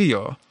where we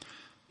are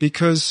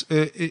because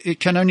it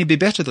can only be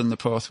better than the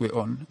path we're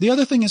on. The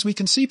other thing is we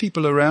can see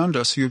people around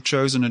us who have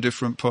chosen a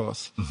different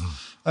path.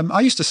 Mm-hmm.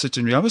 I used to sit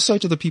in rehab. I would say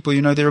to the people,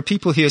 there are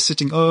people here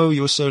sitting, oh,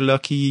 you're so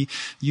lucky.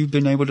 You've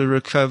been able to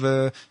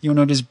recover. You're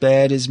not as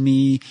bad as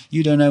me.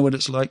 You don't know what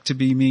it's like to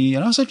be me.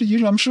 And I said to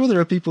you, I'm sure there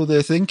are people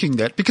there thinking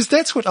that because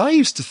that's what I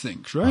used to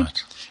think,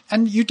 right?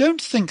 And you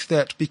don't think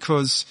that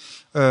because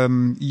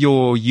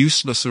you're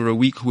useless or a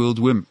weak-willed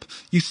wimp.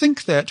 You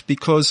think that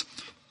because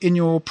in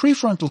your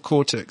prefrontal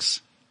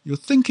cortex, your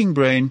thinking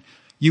brain,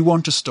 you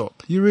want to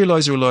stop. You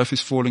realize your life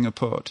is falling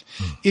apart.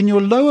 In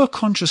your lower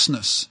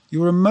consciousness,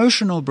 your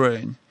emotional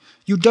brain,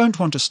 you don't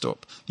want to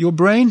stop. Your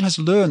brain has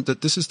learned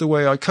that this is the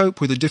way I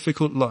cope with a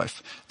difficult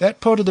life. That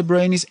part of the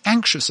brain is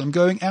anxious. I'm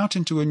going out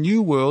into a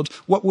new world.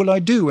 What will I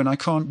do when I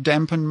can't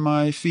dampen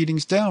my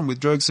feelings down with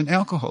drugs and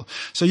alcohol?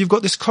 So you've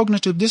got this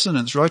cognitive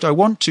dissonance, right? I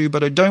want to,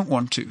 but I don't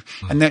want to.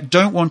 And that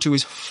don't want to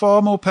is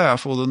far more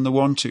powerful than the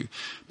want to.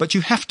 But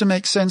you have to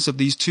make sense of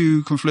these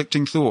two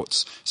conflicting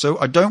thoughts. So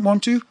I don't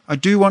want to. I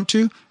do want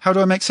to. How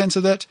do I make sense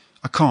of that?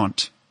 I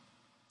can't.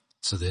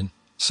 So then?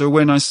 So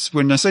when I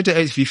say to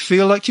Ed, if you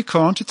feel like you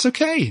can't, it's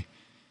okay.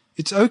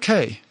 It's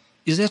okay.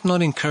 Is that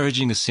not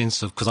encouraging a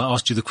sense of, because I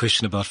asked you the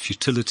question about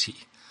futility,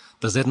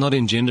 does that not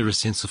engender a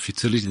sense of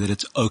futility that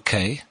it's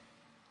okay?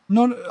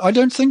 No, I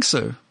don't think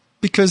so.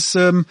 Because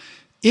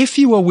if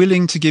you are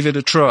willing to give it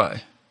a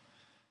try,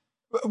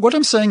 what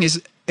I'm saying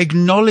is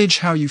acknowledge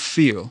how you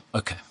feel.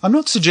 Okay. I'm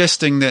not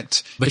suggesting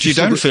that But if you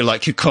don't feel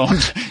like you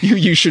can't,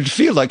 you should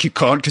feel like you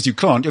can't because you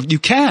can't. You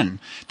can.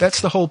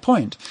 That's the whole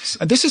point.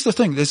 And this is the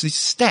thing. There's these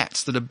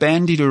stats that are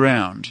bandied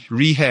around,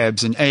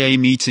 rehabs and AA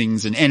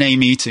meetings and NA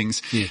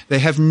meetings. Yeah. They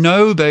have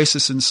no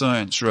basis in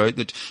science, right?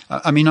 That,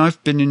 I mean,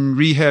 I've been in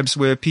rehabs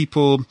where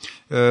people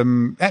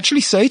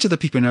actually say to the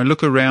people,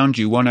 look around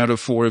you, 1 out of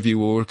 4 of you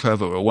will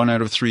recover, or 1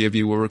 out of 3 of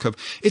you will recover.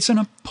 It's an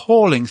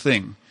appalling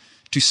thing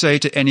to say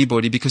to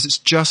anybody because it's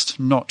just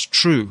not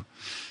true.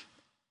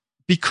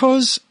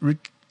 Because, and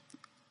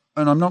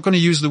I'm not going to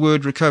use the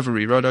word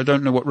recovery, right? I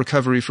don't know what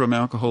recovery from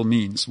alcohol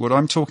means. What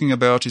I'm talking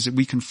about is that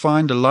we can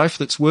find a life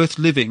that's worth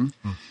living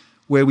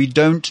where we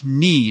don't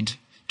need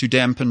to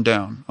dampen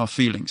down our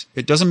feelings.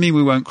 It doesn't mean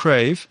we won't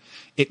crave.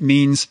 It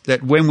means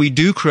that when we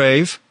do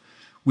crave,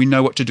 we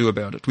know what to do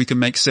about it. We can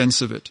make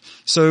sense of it.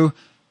 So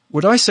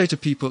what I say to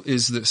people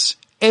is this.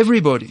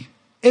 Everybody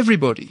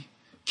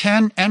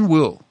can and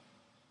will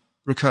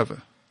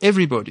recover.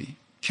 Everybody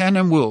can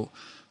and will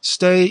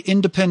stay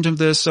independent of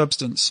their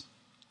substance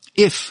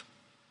if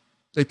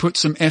they put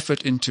some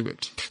effort into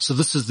it. So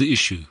this is the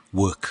issue,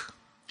 work.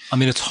 I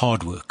mean, it's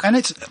hard work. And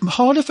it's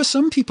harder for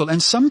some people,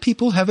 and some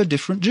people have a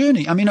different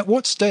journey. I mean, at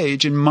what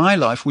stage in my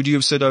life would you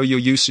have said, oh, you're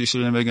useless,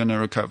 you're never going to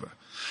recover?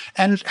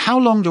 And how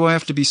long do I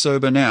have to be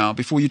sober now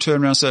before you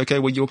turn around and say, okay,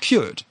 well, you're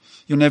cured.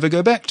 You'll never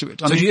go back to it.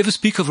 So do you ever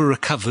speak of a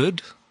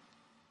recovered?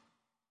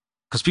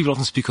 Because people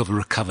often speak of a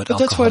recovered alcoholic.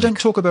 But that's why I don't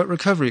talk about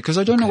recovery, because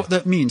I don't know what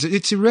that means.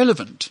 It's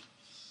irrelevant,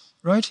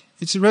 right?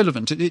 It's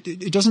irrelevant.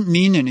 It doesn't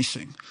mean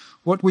anything.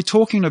 What we're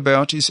talking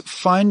about is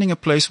finding a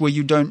place where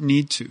you don't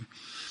need to.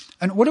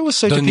 And what I would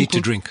say to people... Don't need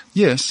to drink.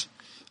 Yes.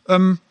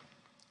 The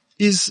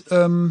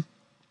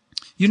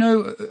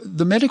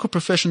medical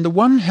profession, the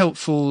one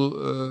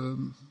helpful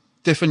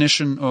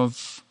definition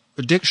of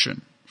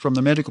addiction from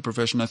the medical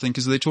profession, I think,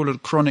 is they call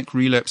it chronic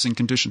relapsing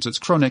condition. So it's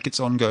chronic, it's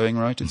ongoing,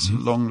 right? It's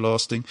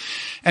long-lasting.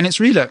 And it's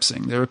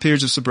relapsing. There are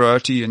periods of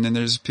sobriety and then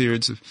there's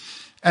periods of...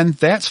 And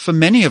that's, for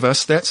many of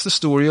us, that's the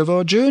story of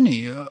our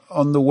journey.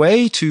 On the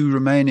way to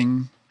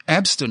remaining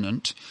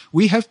abstinent,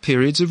 we have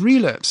periods of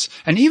relapse.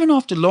 And even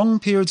after long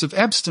periods of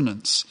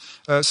abstinence,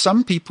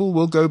 some people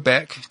will go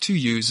back to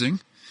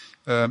using,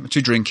 to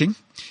drinking.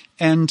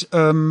 And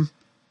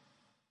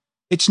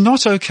it's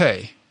not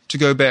okay to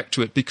go back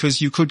to it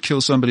because you could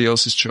kill somebody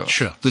else's child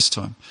this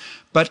time.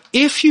 But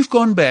if you've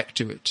gone back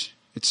to it,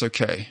 it's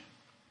okay.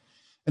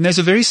 And there's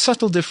a very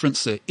subtle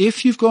difference there.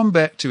 If you've gone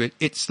back to it,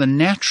 it's the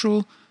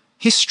natural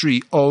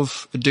history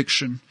of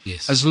addiction.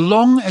 Yes. As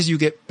long as you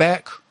get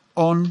back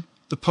on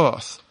the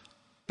path,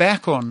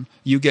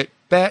 you get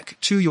back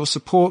to your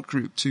support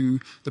group, to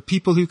the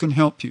people who can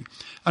help you.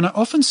 And I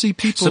often see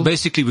people... So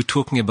basically we're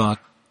talking about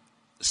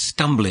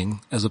stumbling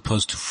as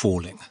opposed to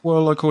falling.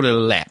 Well, I call it a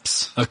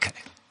lapse. Okay.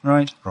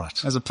 Right?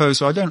 Right. As opposed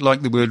to, I don't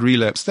like the word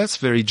relapse. That's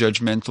very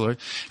judgmental. Right?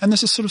 And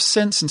there's a sort of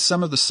sense in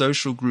some of the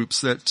social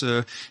groups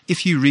that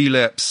if you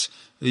relapse,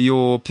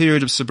 your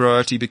period of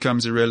sobriety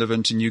becomes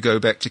irrelevant and you go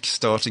back to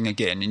starting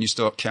again and you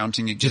start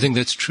counting again. Do you think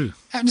that's true?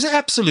 It's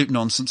absolute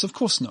nonsense. Of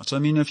course not. I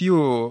mean, if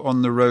you're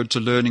on the road to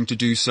learning to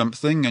do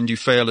something and you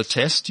fail a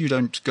test, you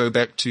don't go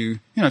back to,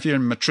 if you're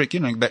in matric,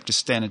 you don't go back to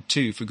standard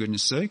 2, for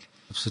goodness sake.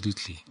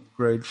 Absolutely.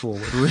 Grade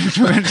forward. We're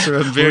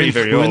very,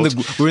 very old.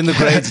 We're in the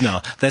grades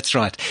now. That's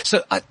right.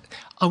 So I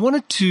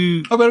wanted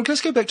to... Oh, well, let's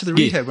go back to the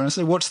rehab when I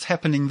say what's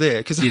happening there,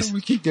 because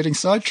we keep getting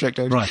sidetracked.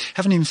 I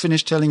haven't even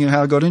finished telling you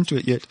how I got into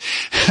it yet.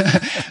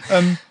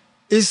 So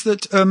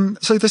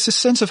there's this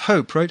sense of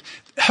hope, right?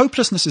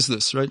 Hopelessness is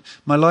this, right?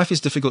 My life is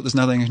difficult. There's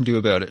nothing I can do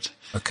about it.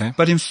 Okay.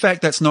 But in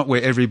fact, that's not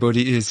where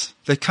everybody is.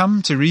 They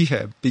come to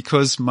rehab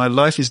because my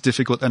life is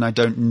difficult and I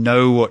don't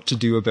know what to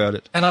do about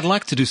it. And I'd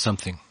like to do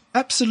something.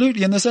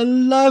 Absolutely. And there's a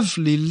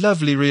lovely,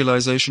 lovely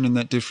realization in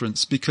that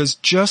difference, because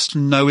just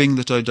knowing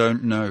that I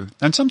don't know,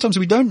 and sometimes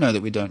we don't know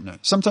that we don't know.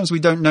 Sometimes we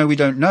don't know,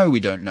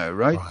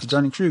 right? The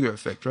Dunning-Kruger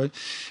effect, right?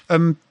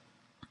 But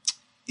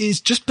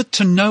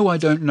to know I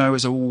don't know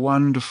is a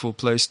wonderful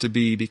place to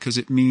be, because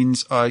it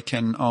means I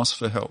can ask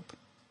for help.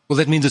 Well,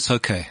 that means it's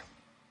okay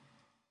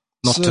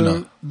not to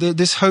know.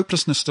 This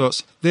hopelessness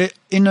starts. They're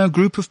in a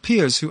group of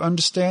peers who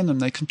understand them.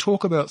 They can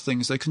talk about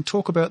things. They can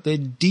talk about their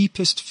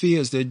deepest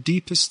fears, their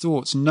deepest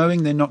thoughts,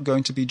 knowing they're not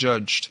going to be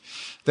judged,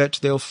 that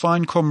they'll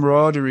find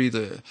camaraderie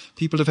there.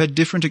 People have had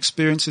different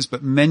experiences,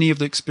 but many of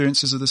the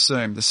experiences are the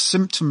same. The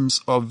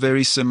symptoms are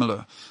very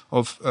similar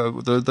of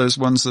those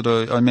ones that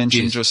I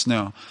mentioned just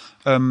now.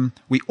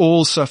 We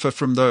all suffer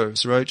from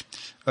those, right?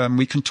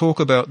 We can talk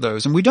about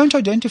those, and we don't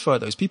identify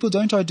those. People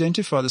don't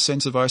identify the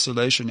sense of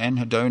isolation,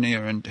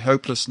 anhedonia, and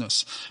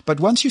hopelessness. But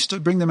once you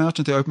bring them out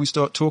into the open, we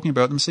start talking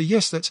about them and say,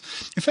 yes, in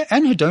fact,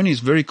 anhedonia is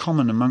very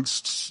common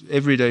amongst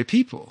everyday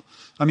people.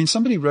 I mean,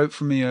 somebody wrote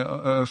from me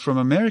from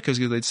America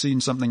because they'd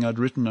seen something I'd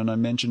written and I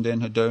mentioned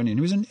anhedonia. And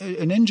he was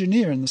an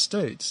engineer in the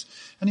States.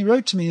 And he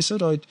wrote to me, he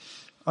said,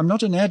 I'm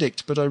not an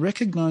addict, but I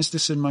recognized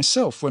this in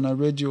myself when I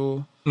read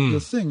your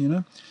thing,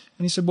 And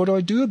he said, what do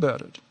I do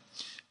about it?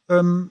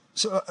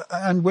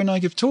 And when I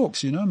give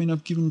talks,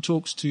 I've given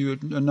talks to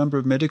a number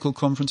of medical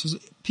conferences.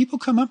 People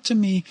come up to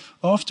me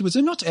afterwards.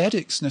 They're not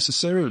addicts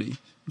necessarily.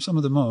 Some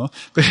of them are,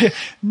 but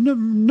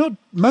not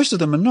most of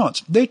them are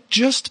not. They're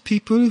just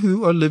people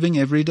who are living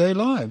everyday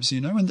lives,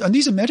 and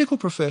these are medical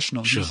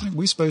professionals. Sure.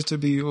 We're supposed to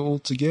be all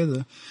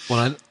together.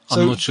 Well,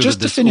 I'm not sure just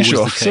that to finish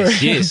off, sorry,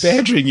 yes. I'm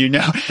badgering you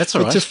now. That's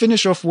all right. But to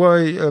finish off,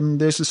 why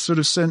there's this sort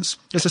of sense.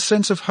 There's a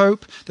sense of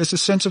hope. There's a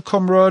sense of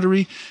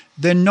camaraderie.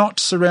 They're not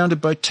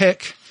surrounded by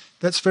tech.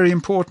 That's very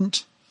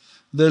important.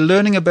 They're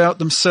learning about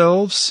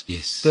themselves.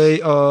 Yes.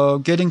 They are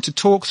getting to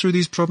talk through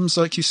these problems.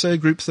 Like you say,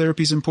 group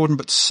therapy is important,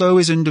 but so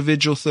is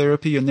individual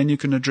therapy, and then you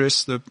can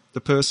address the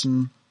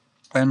person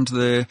and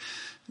their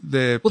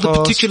Well, the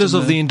particulars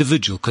of the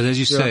individual, because as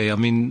you say,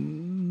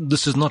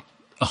 this is not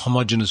a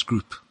homogeneous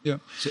group. Yeah.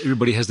 So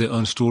everybody has their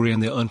own story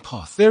and their own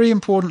path. Very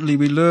importantly,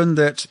 we learn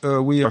that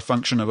we are a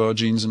function of our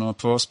genes and our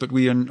past, but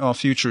our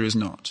future is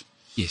not.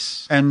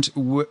 Yes. And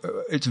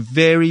it's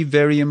very,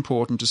 very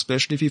important,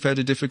 especially if you've had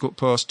a difficult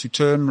past, to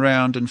turn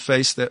round and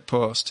face that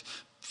past.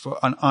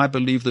 And I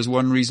believe there's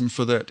one reason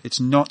for that. It's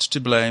not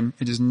to blame.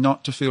 It is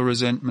not to feel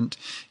resentment.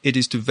 It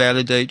is to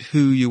validate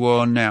who you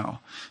are now.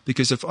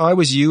 Because if I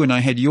was you and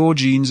I had your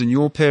genes and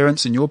your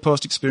parents and your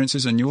past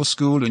experiences and your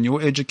school and your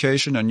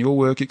education and your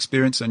work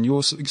experience and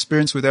your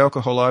experience with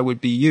alcohol, I would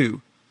be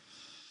you.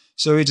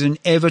 So it's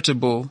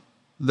inevitable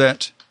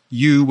that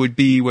you would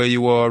be where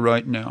you are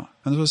right now.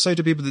 And as I say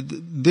to people,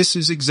 this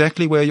is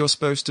exactly where you're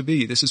supposed to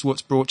be. This is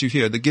what's brought you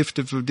here. The gift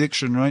of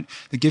addiction, right?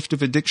 The gift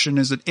of addiction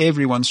is that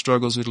everyone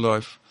struggles with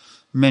life.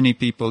 Many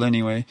people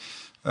anyway.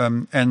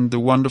 And the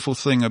wonderful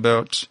thing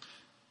about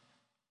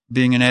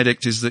being an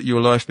addict is that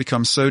your life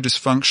becomes so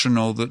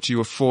dysfunctional that you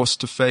are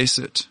forced to face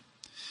it.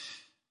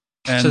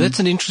 And so that's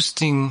an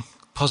interesting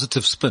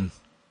positive spin.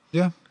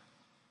 Yeah.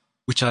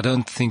 Which I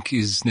don't think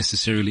is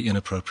necessarily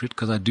inappropriate,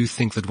 because I do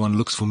think that one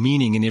looks for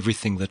meaning in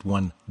everything that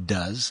one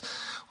does.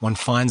 One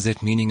finds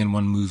that meaning and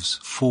one moves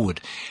forward.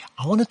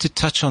 I wanted to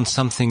touch on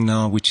something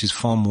now which is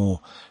far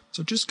more...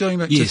 So just going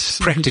back to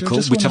practical. I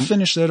just want to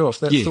finish that off,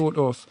 thought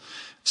off.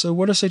 So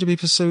what I say to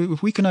people, so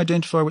if we can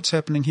identify what's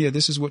happening here,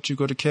 this is what you've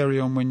got to carry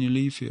on when you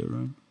leave here,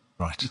 right?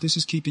 Right. This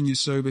is keeping you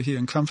sober here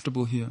and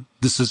comfortable here.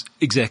 This is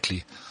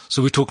exactly.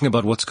 So we're talking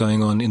about what's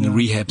going on in the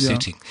rehab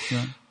setting.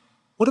 Yeah.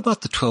 What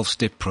about the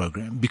 12-step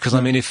program? Because, I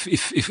mean, if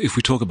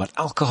we talk about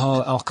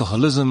alcohol,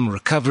 alcoholism,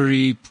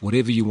 recovery,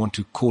 whatever you want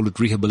to call it,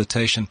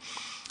 rehabilitation,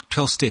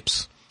 12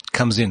 steps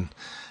comes in.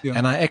 Yeah.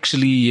 And I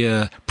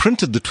actually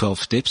printed the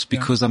 12 steps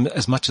because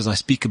as much as I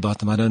speak about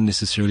them, I don't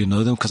necessarily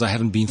know them because I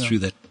haven't been through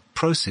that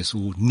process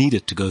or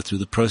needed to go through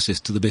the process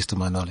to the best of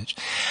my knowledge.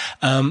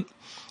 And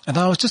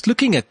I was just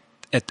looking at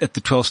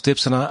the 12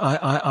 steps, and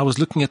I was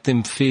looking at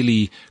them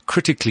fairly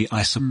critically,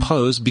 I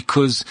suppose,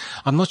 because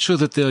I'm not sure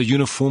that they are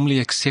uniformly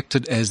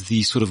accepted as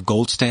the sort of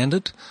gold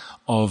standard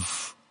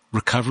of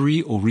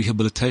recovery or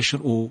rehabilitation,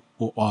 or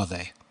are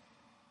they?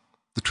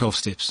 The 12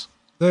 steps.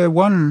 They're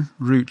one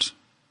route.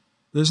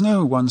 There's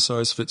no one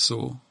size fits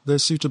all. They're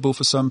suitable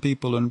for some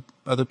people and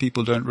other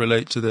people don't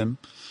relate to them.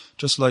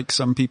 Just like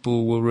some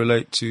people will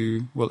relate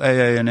to,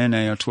 AA and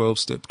NA are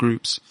 12-step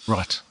groups.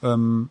 Right.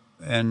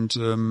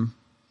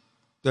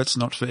 That's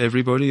not for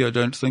everybody. I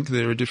don't think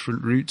there are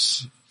different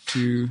routes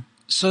to...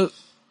 So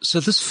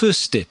this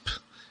first step,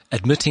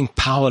 admitting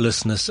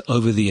powerlessness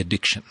over the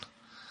addiction.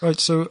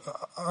 Right, so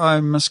I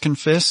must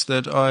confess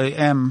that I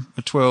am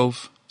a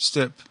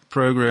 12-step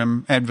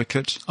program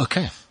advocate.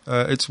 Okay.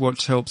 It's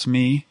what helped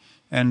me,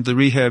 and the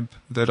rehab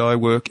that I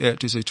work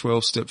at is a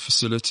 12-step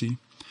facility.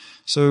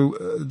 So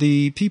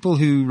the people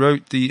who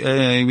wrote the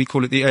AA, we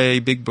call it the AA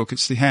Big Book,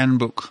 it's the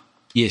handbook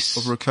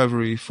of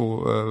recovery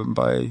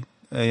by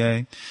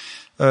AA.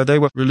 They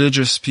were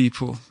religious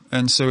people,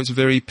 and so it's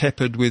very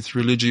peppered with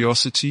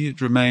religiosity.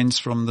 It remains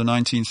from the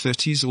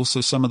 1930s.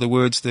 Also, some of the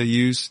words they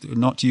used are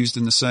not used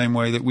in the same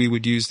way that we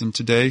would use them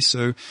today,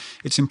 so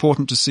it's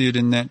important to see it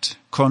in that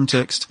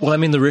context. Well, I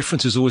mean, the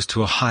reference is always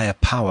to a higher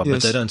power, Yes.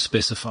 but they don't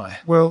specify.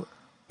 Well,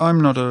 I'm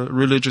not a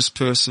religious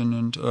person,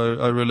 and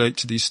I relate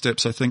to these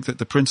steps. I think that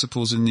the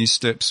principles in these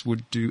steps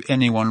would do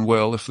anyone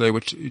well if they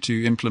were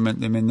to implement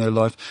them in their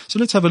life. So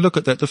let's have a look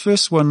at that. The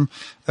first one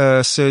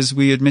says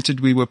we admitted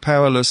we were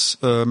powerless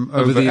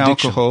over the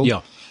alcohol.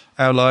 Yeah.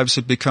 Our lives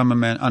had become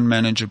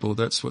unmanageable.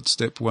 That's what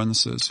step one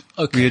says.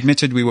 Okay. We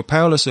admitted we were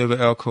powerless over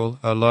alcohol.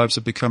 Our lives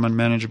had become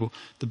unmanageable.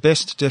 The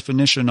best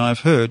definition I've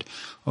heard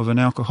of an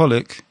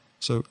alcoholic,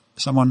 so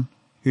someone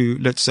who,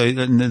 let's say,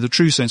 in the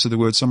true sense of the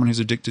word, someone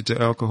who's addicted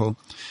to alcohol,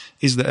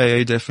 is the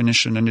AA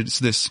definition, and it's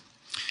this.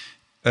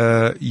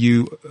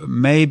 You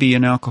may be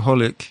an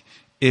alcoholic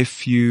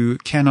if you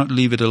cannot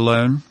leave it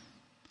alone.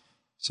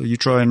 So you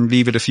try and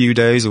leave it a few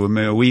days or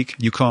a week.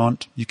 You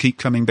can't. You keep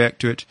coming back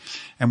to it.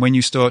 And when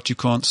you start, you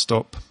can't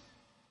stop.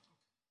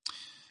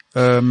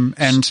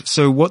 And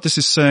so what this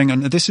is saying,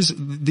 and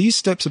these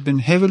steps have been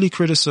heavily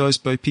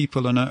criticized by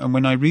people, and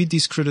when I read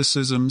these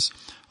criticisms,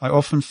 I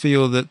often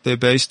feel that they're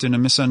based in a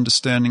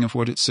misunderstanding of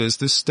what it says.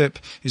 This step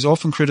is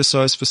often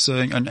criticized for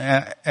saying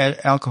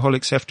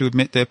alcoholics have to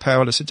admit they're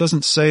powerless. It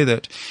doesn't say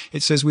that.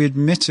 It says we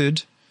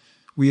admitted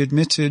We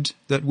admitted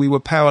that we were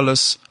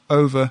powerless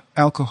over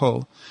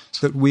alcohol,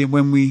 that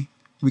when we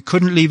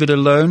couldn't leave it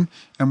alone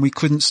and we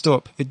couldn't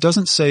stop. It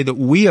doesn't say that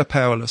we are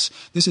powerless.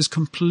 This is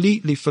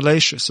completely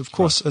fallacious. Of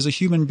course, as a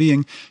human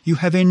being, you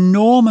have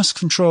enormous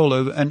control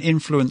over and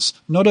influence,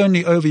 not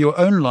only over your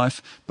own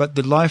life, but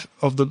the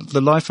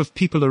life of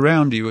people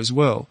around you as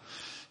well.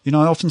 You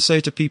know, I often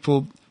say to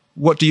people,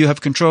 what do you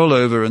have control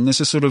over? And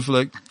this is sort of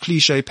like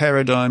cliche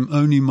paradigm,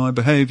 only my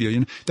behavior.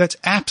 You know, that's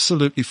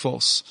absolutely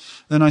false.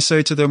 Then I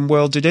say to them,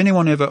 well, did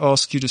anyone ever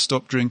ask you to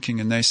stop drinking?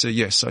 And they say,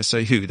 yes. I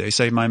say, who? They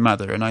say, my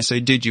mother. And I say,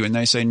 did you? And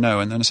they say,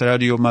 no. And then I say, how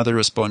did your mother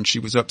respond? She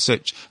was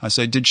upset. I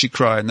say, did she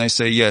cry? And they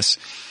say, yes.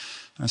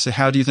 I say,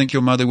 how do you think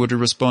your mother would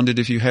have responded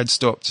if you had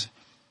stopped?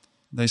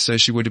 They say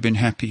she would have been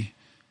happy.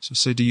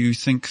 So do you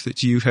think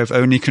that you have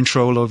only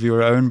control of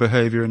your own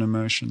behavior and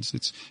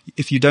emotions?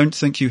 If you don't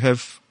think you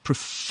have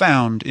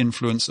profound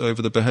influence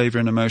over the behavior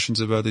and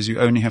emotions of others, you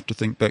only have to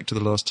think back to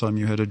the last time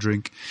you had a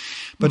drink.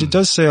 But it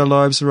does say our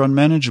lives are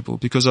unmanageable,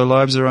 because our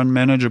lives are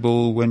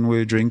unmanageable when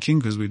we're drinking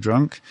because we're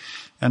drunk,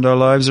 and our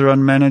lives are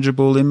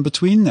unmanageable in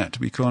between that.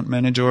 We can't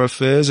manage our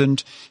affairs,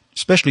 and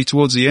especially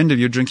towards the end of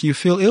your drinking, you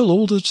feel ill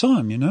all the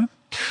time, you know?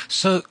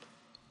 So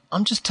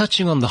I'm just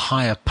touching on the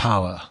higher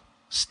power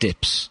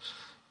steps,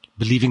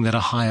 believing that a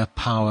higher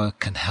power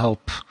can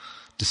help,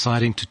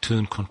 deciding to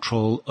turn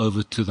control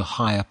over to the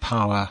higher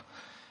power,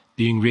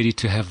 being ready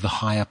to have the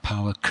higher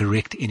power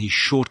correct any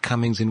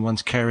shortcomings in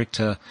one's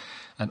character,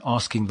 and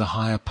asking the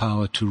higher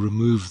power to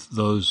remove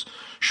those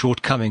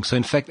shortcomings. So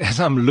in fact,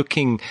 as I'm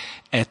looking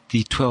at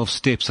the 12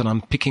 steps and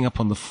I'm picking up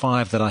on the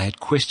 5 that I had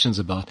questions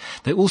about,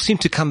 they all seem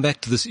to come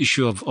back to this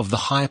issue of the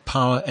higher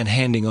power and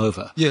handing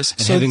over. Yes.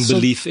 And having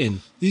belief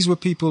in. These were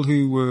people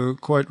who were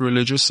quite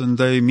religious, and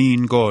they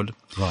mean God.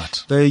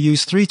 Right. They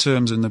use 3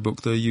 terms in the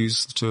book. They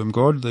use the term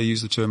God, they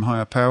use the term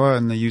higher power,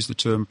 and they use the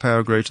term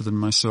power greater than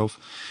myself.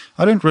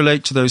 I don't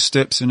relate to those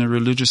steps in a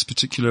religious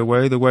particular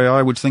way. The way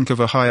I would think of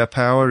a higher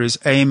power is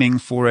aiming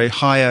for a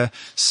higher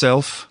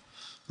self,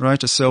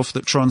 right? A self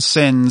that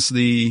transcends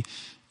the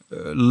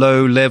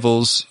low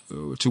levels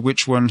to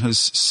which one has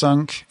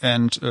sunk,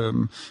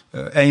 and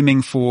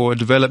aiming for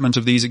development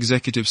of these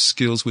executive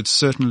skills would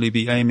certainly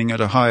be aiming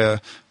at a higher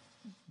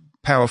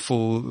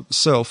powerful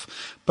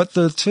self. But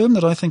the term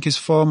that I think is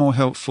far more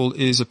helpful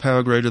is a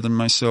power greater than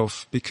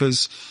myself,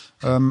 because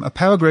a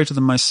power greater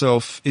than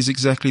myself is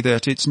exactly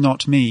that. It's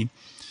not me.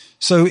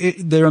 So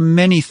there are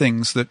many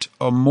things that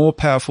are more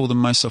powerful than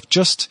myself.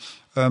 Just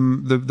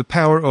the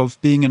power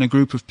of being in a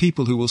group of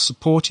people who will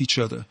support each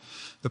other,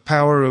 the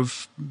power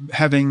of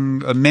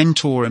having a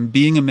mentor and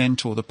being a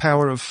mentor, the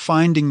power of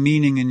finding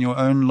meaning in your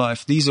own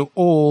life. These are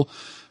all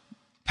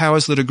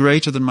powers that are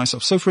greater than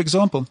myself. So, for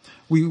example,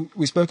 we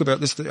spoke about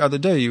this the other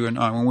day, you and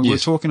I, when we were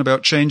talking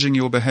about changing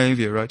your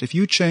behavior, right? If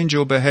you change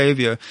your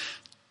behavior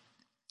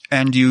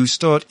and you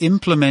start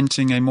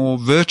implementing a more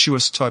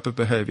virtuous type of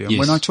behavior. Yes.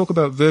 When I talk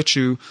about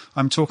virtue,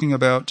 I'm talking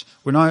about,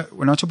 when I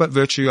talk about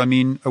virtue, I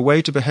mean a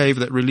way to behave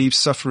that relieves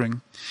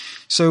suffering.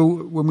 So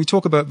when we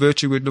talk about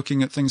virtue, we're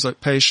looking at things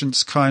like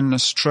patience,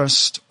 kindness,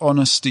 trust,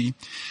 honesty.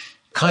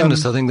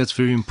 Kindness, I think that's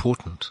very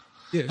important.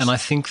 Yes. And I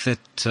think that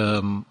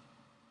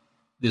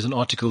there's an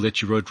article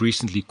that you wrote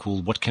recently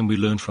called What Can We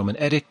Learn from an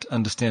Addict?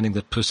 Understanding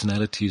that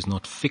personality is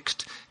not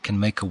fixed can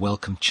make a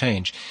welcome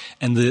change.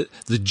 And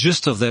the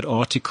gist of that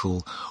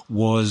article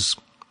was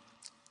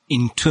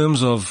in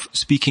terms of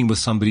speaking with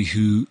somebody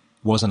who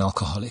was an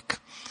alcoholic,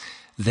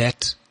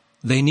 that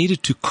they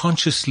needed to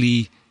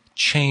consciously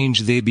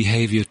change their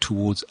behavior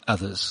towards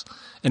others.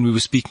 And we were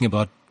speaking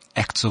about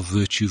acts of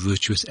virtue,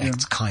 virtuous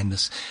acts,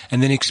 kindness,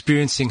 and then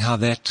experiencing how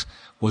that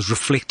was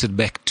reflected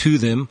back to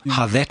them,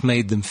 how that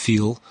made them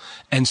feel.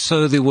 And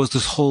so there was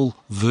this whole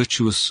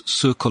virtuous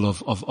circle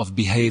of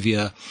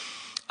behavior,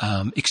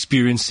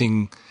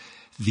 experiencing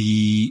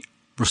the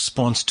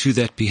response to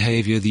that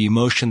behavior, the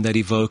emotion that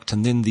evoked,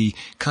 and then the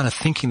kind of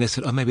thinking that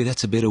said, oh, maybe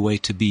that's a better way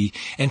to be.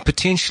 And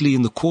potentially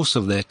in the course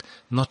of that,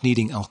 not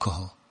needing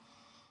alcohol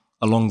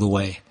along the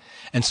way.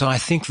 And so I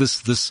think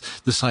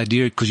this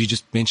idea, because you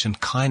just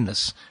mentioned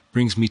kindness,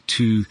 brings me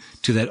to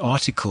that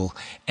article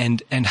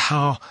and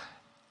how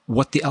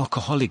what the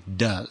alcoholic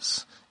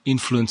does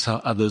influence how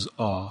others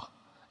are,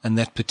 and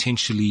that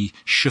potentially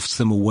shifts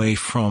them away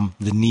from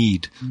the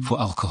need for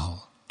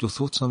alcohol. Your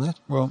thoughts on that?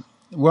 Well,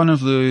 one of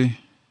the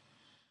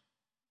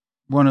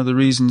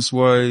reasons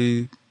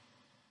why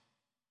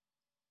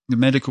the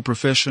medical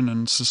profession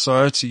and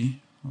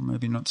society, or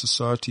maybe not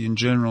society in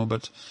general,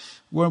 but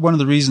one of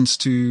the reasons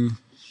to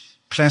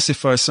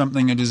classify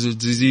something as a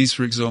disease,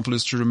 for example,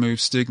 is to remove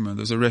stigma.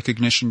 There's a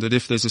recognition that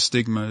if there's a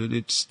stigma,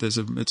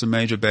 it's a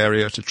major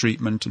barrier to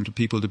treatment and to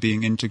people to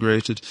being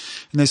integrated.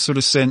 And there's sort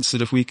of sense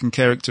that if we can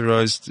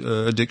characterize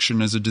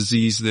addiction as a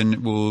disease, then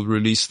it will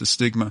release the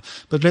stigma.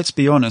 But let's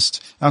be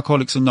honest,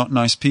 alcoholics are not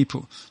nice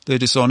people. They're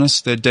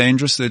dishonest, they're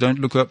dangerous, they don't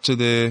look up to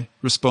their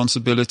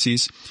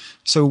responsibilities.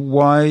 So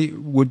why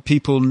would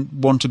people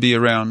want to be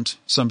around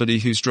somebody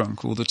who's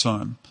drunk all the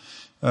time?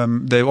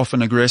 They're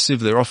often aggressive.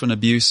 They're often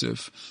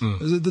abusive.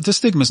 The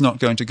stigma's not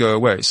going to go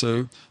away.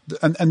 So,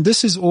 and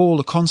this is all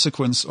a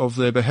consequence of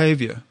their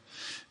behavior.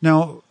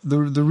 Now,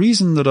 the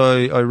reason that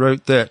I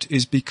wrote that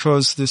is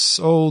because this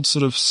old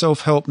sort of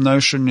self-help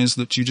notion is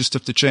that you just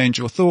have to change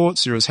your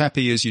thoughts, you're as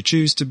happy as you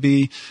choose to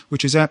be,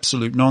 which is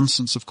absolute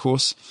nonsense, of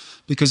course,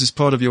 because it's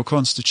part of your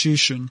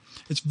constitution.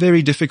 It's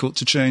very difficult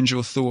to change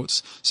your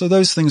thoughts. So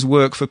those things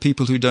work for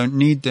people who don't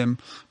need them.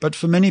 But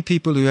for many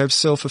people who have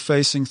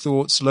self-effacing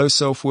thoughts, low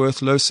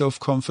self-worth, low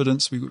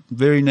self-confidence,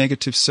 very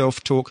negative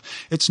self-talk,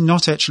 it's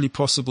not actually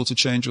possible to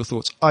change your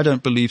thoughts. I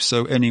don't believe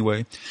so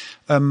anyway.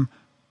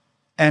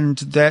 And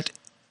that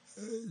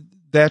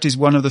is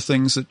one of the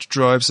things that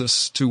drives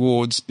us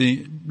towards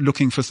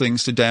looking for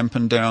things to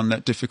dampen down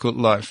that difficult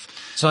life.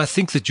 So I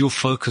think that your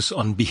focus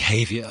on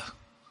behavior,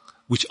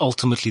 which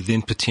ultimately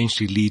then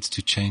potentially leads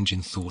to change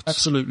in thoughts.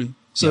 Absolutely.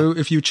 So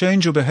if you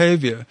change your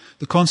behavior,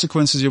 the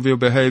consequences of your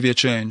behavior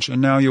change.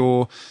 And now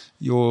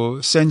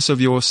your sense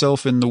of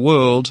yourself in the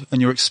world and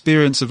your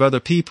experience of other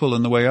people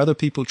and the way other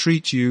people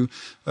treat you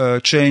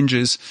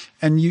changes.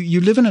 And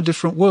you live in a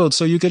different world,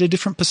 so you get a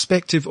different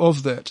perspective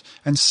of that.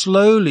 And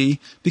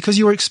slowly, because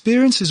your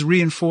experiences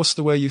reinforce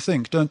the way you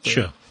think, don't they?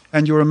 Sure.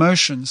 And your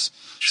emotions.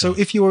 Sure.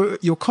 So if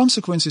your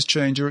consequences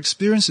change, your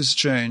experiences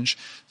change,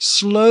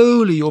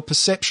 slowly your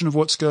perception of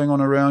what's going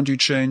on around you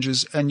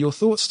changes and your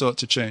thoughts start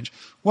to change.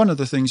 One of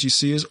the things you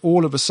see is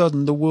all of a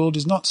sudden the world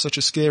is not such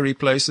a scary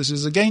place. This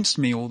is against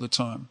me all the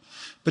time.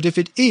 But if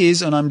it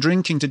is, and I'm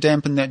drinking to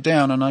dampen that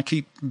down and I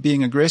keep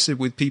being aggressive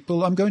with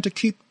people, I'm going to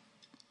keep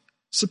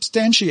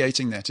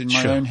substantiating that in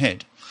my own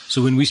head.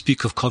 So when we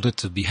speak of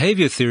cognitive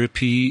behavior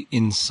therapy,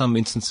 in some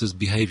instances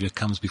behavior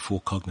comes before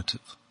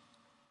cognitive.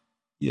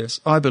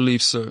 Yes, I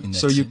believe so.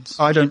 So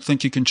I don't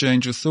think you can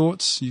change your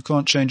thoughts. You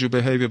can't change your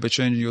behavior by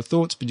changing your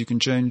thoughts, but you can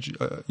change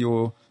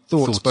your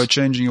thoughts by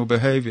changing your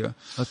behavior.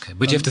 Okay,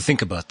 but you have to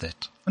think about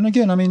that. And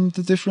again, I mean,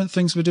 the different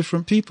things for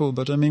different people,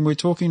 but I mean, we're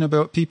talking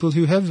about people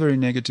who have very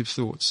negative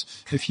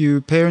thoughts. If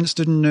your parents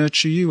didn't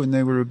nurture you and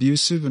they were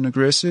abusive and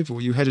aggressive, or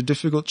you had a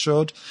difficult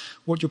child,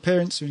 what your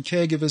parents and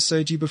caregivers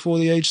say to you before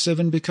the age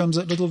 7 becomes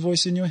that little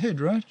voice in your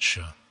head, right?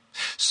 Sure.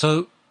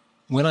 So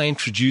when I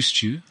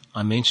introduced you,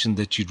 I mentioned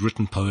that you'd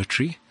written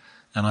poetry,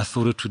 and I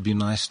thought it would be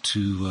nice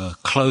to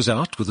close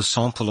out with a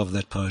sample of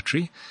that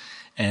poetry.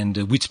 And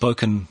we'd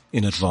spoken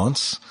in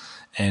advance,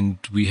 and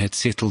we had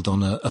settled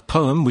on a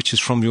poem which is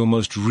from your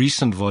most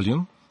recent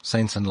volume,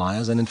 Saints and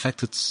Liars, and in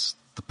fact it's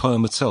the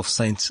poem itself,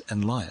 Saints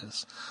and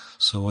Liars.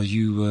 So are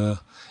you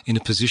in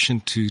a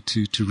position to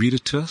read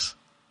it to us?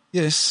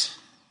 Yes.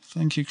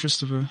 Thank you,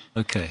 Christopher.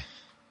 Okay.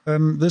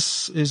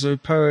 This is a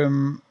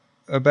poem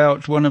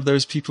about one of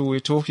those people we're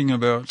talking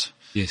about.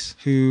 Yes.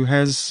 Who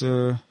has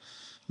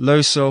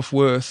low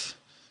self-worth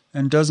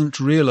and doesn't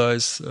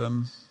realize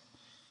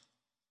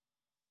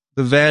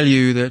the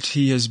value that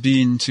he has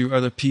been to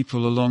other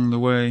people along the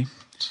way,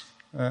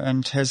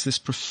 and has this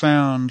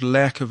profound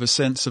lack of a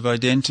sense of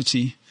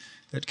identity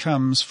that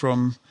comes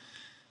from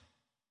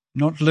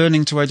not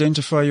learning to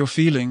identify your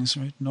feelings,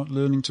 right? Not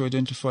learning to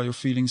identify your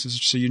feelings,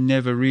 so you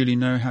never really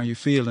know how you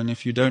feel. And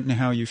if you don't know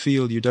how you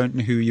feel, you don't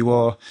know who you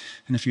are.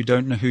 And if you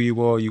don't know who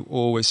you are, you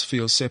always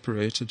feel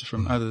separated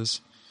from others.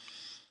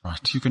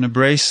 Right. If you can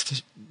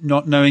embrace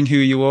not knowing who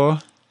you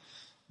are,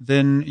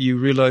 then you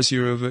realize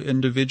you're an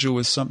individual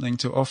with something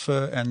to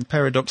offer, and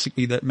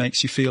paradoxically that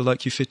makes you feel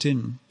like you fit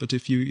in. But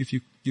if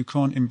you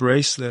can't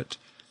embrace that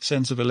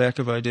sense of a lack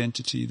of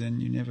identity, then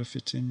you never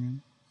fit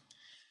in.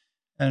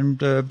 And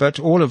but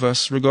all of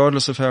us,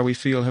 regardless of how we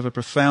feel, have a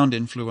profound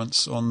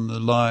influence on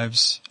the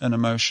lives and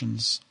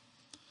emotions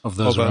of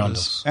those of around others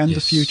us, and yes.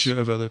 the future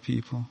of other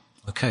people.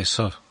 Okay,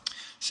 so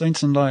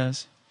Saints and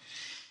Liars.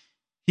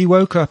 He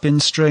woke up in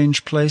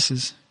strange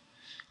places.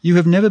 You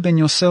have never been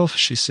yourself,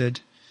 she said.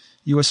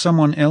 You are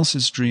someone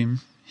else's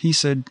dream. He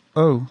said,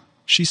 oh.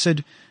 She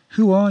said,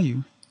 who are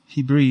you?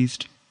 He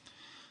breathed.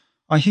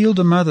 I healed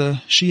a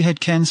mother. She had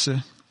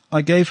cancer.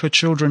 I gave her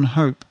children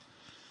hope.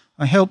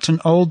 I helped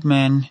an old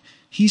man.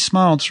 He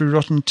smiled through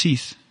rotten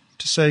teeth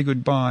to say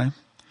goodbye.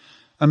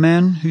 A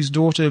man whose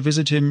daughter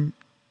visited him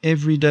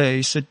every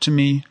day said to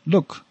me,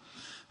 look,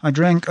 I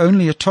drank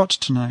only a tot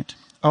tonight.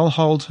 I'll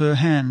hold her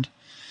hand.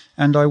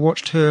 And I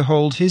watched her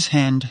hold his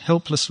hand,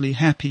 helplessly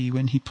happy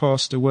when he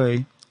passed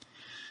away.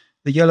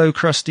 The yellow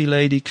crusty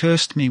lady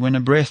cursed me when a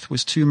breath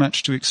was too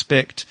much to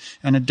expect,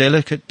 and a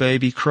delicate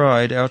baby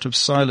cried out of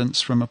silence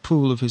from a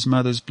pool of his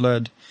mother's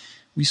blood.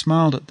 We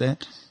smiled at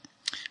that.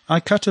 I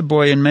cut a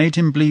boy and made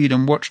him bleed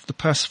and watched the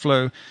pus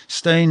flow,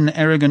 stain the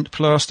arrogant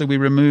plaster we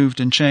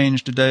removed and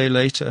changed a day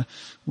later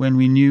when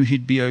we knew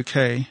he'd be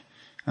okay,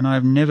 and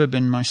I've never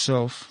been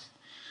myself.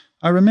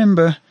 I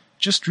remember,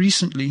 just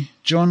recently,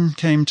 John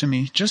came to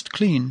me, just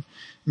clean.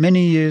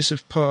 Many years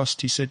have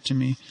passed, he said to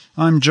me.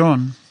 I'm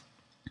John.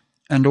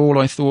 And all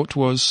I thought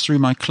was, through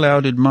my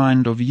clouded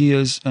mind of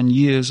years and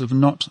years of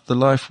not the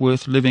life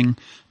worth living,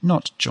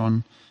 not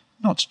John,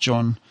 not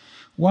John.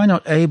 Why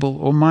not Abel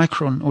or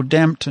Micron or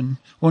Dampton,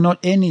 or not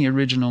any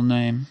original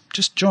name?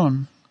 Just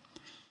John.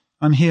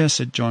 I'm here,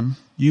 said John.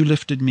 You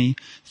lifted me.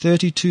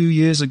 32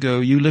 years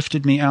ago, you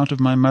lifted me out of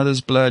my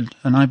mother's blood,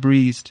 and I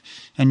breathed.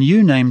 And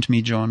you named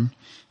me John.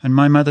 And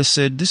my mother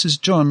said, "This is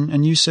John."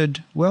 And you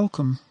said,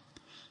 "Welcome.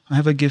 I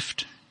have a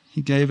gift."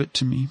 He gave it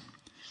to me.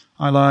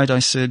 I lied, I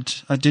said.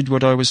 I did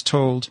what I was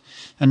told.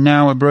 And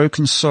now, a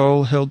broken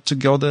soul held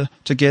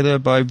together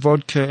by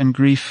vodka and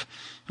grief,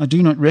 I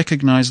do not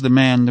recognize the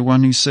man, the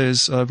one who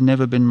says, "I've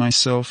never been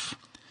myself."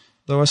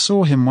 Though I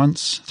saw him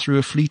once, through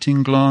a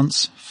fleeting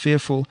glance,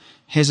 fearful,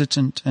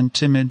 hesitant and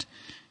timid,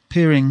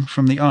 peering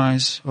from the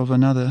eyes of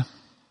another.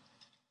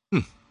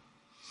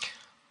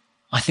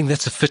 I think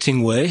that's a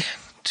fitting way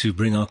to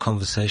bring our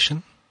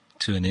conversation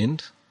to an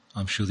end.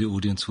 I'm sure the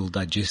audience will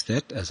digest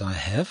that, as I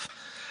have.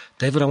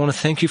 David, I want to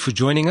thank you for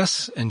joining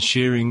us and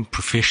sharing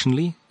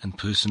professionally and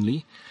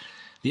personally.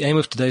 The aim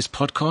of today's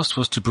podcast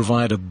was to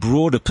provide a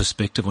broader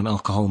perspective on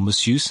alcohol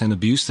misuse and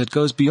abuse that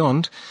goes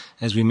beyond,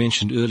 as we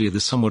mentioned earlier, the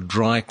somewhat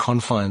dry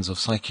confines of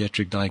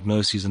psychiatric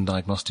diagnoses and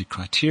diagnostic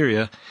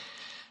criteria,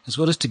 as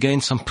well as to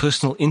gain some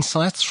personal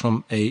insights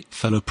from a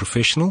fellow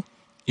professional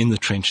in the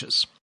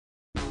trenches.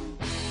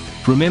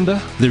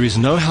 Remember, there is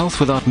no health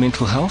without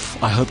mental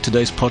health. I hope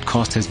today's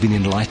podcast has been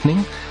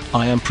enlightening.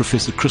 I am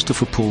Professor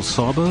Christopher Paul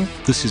Sabo.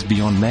 This is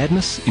Beyond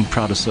Madness in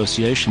proud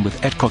association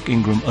with Adcock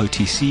Ingram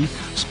OTC,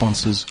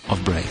 sponsors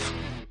of Brave.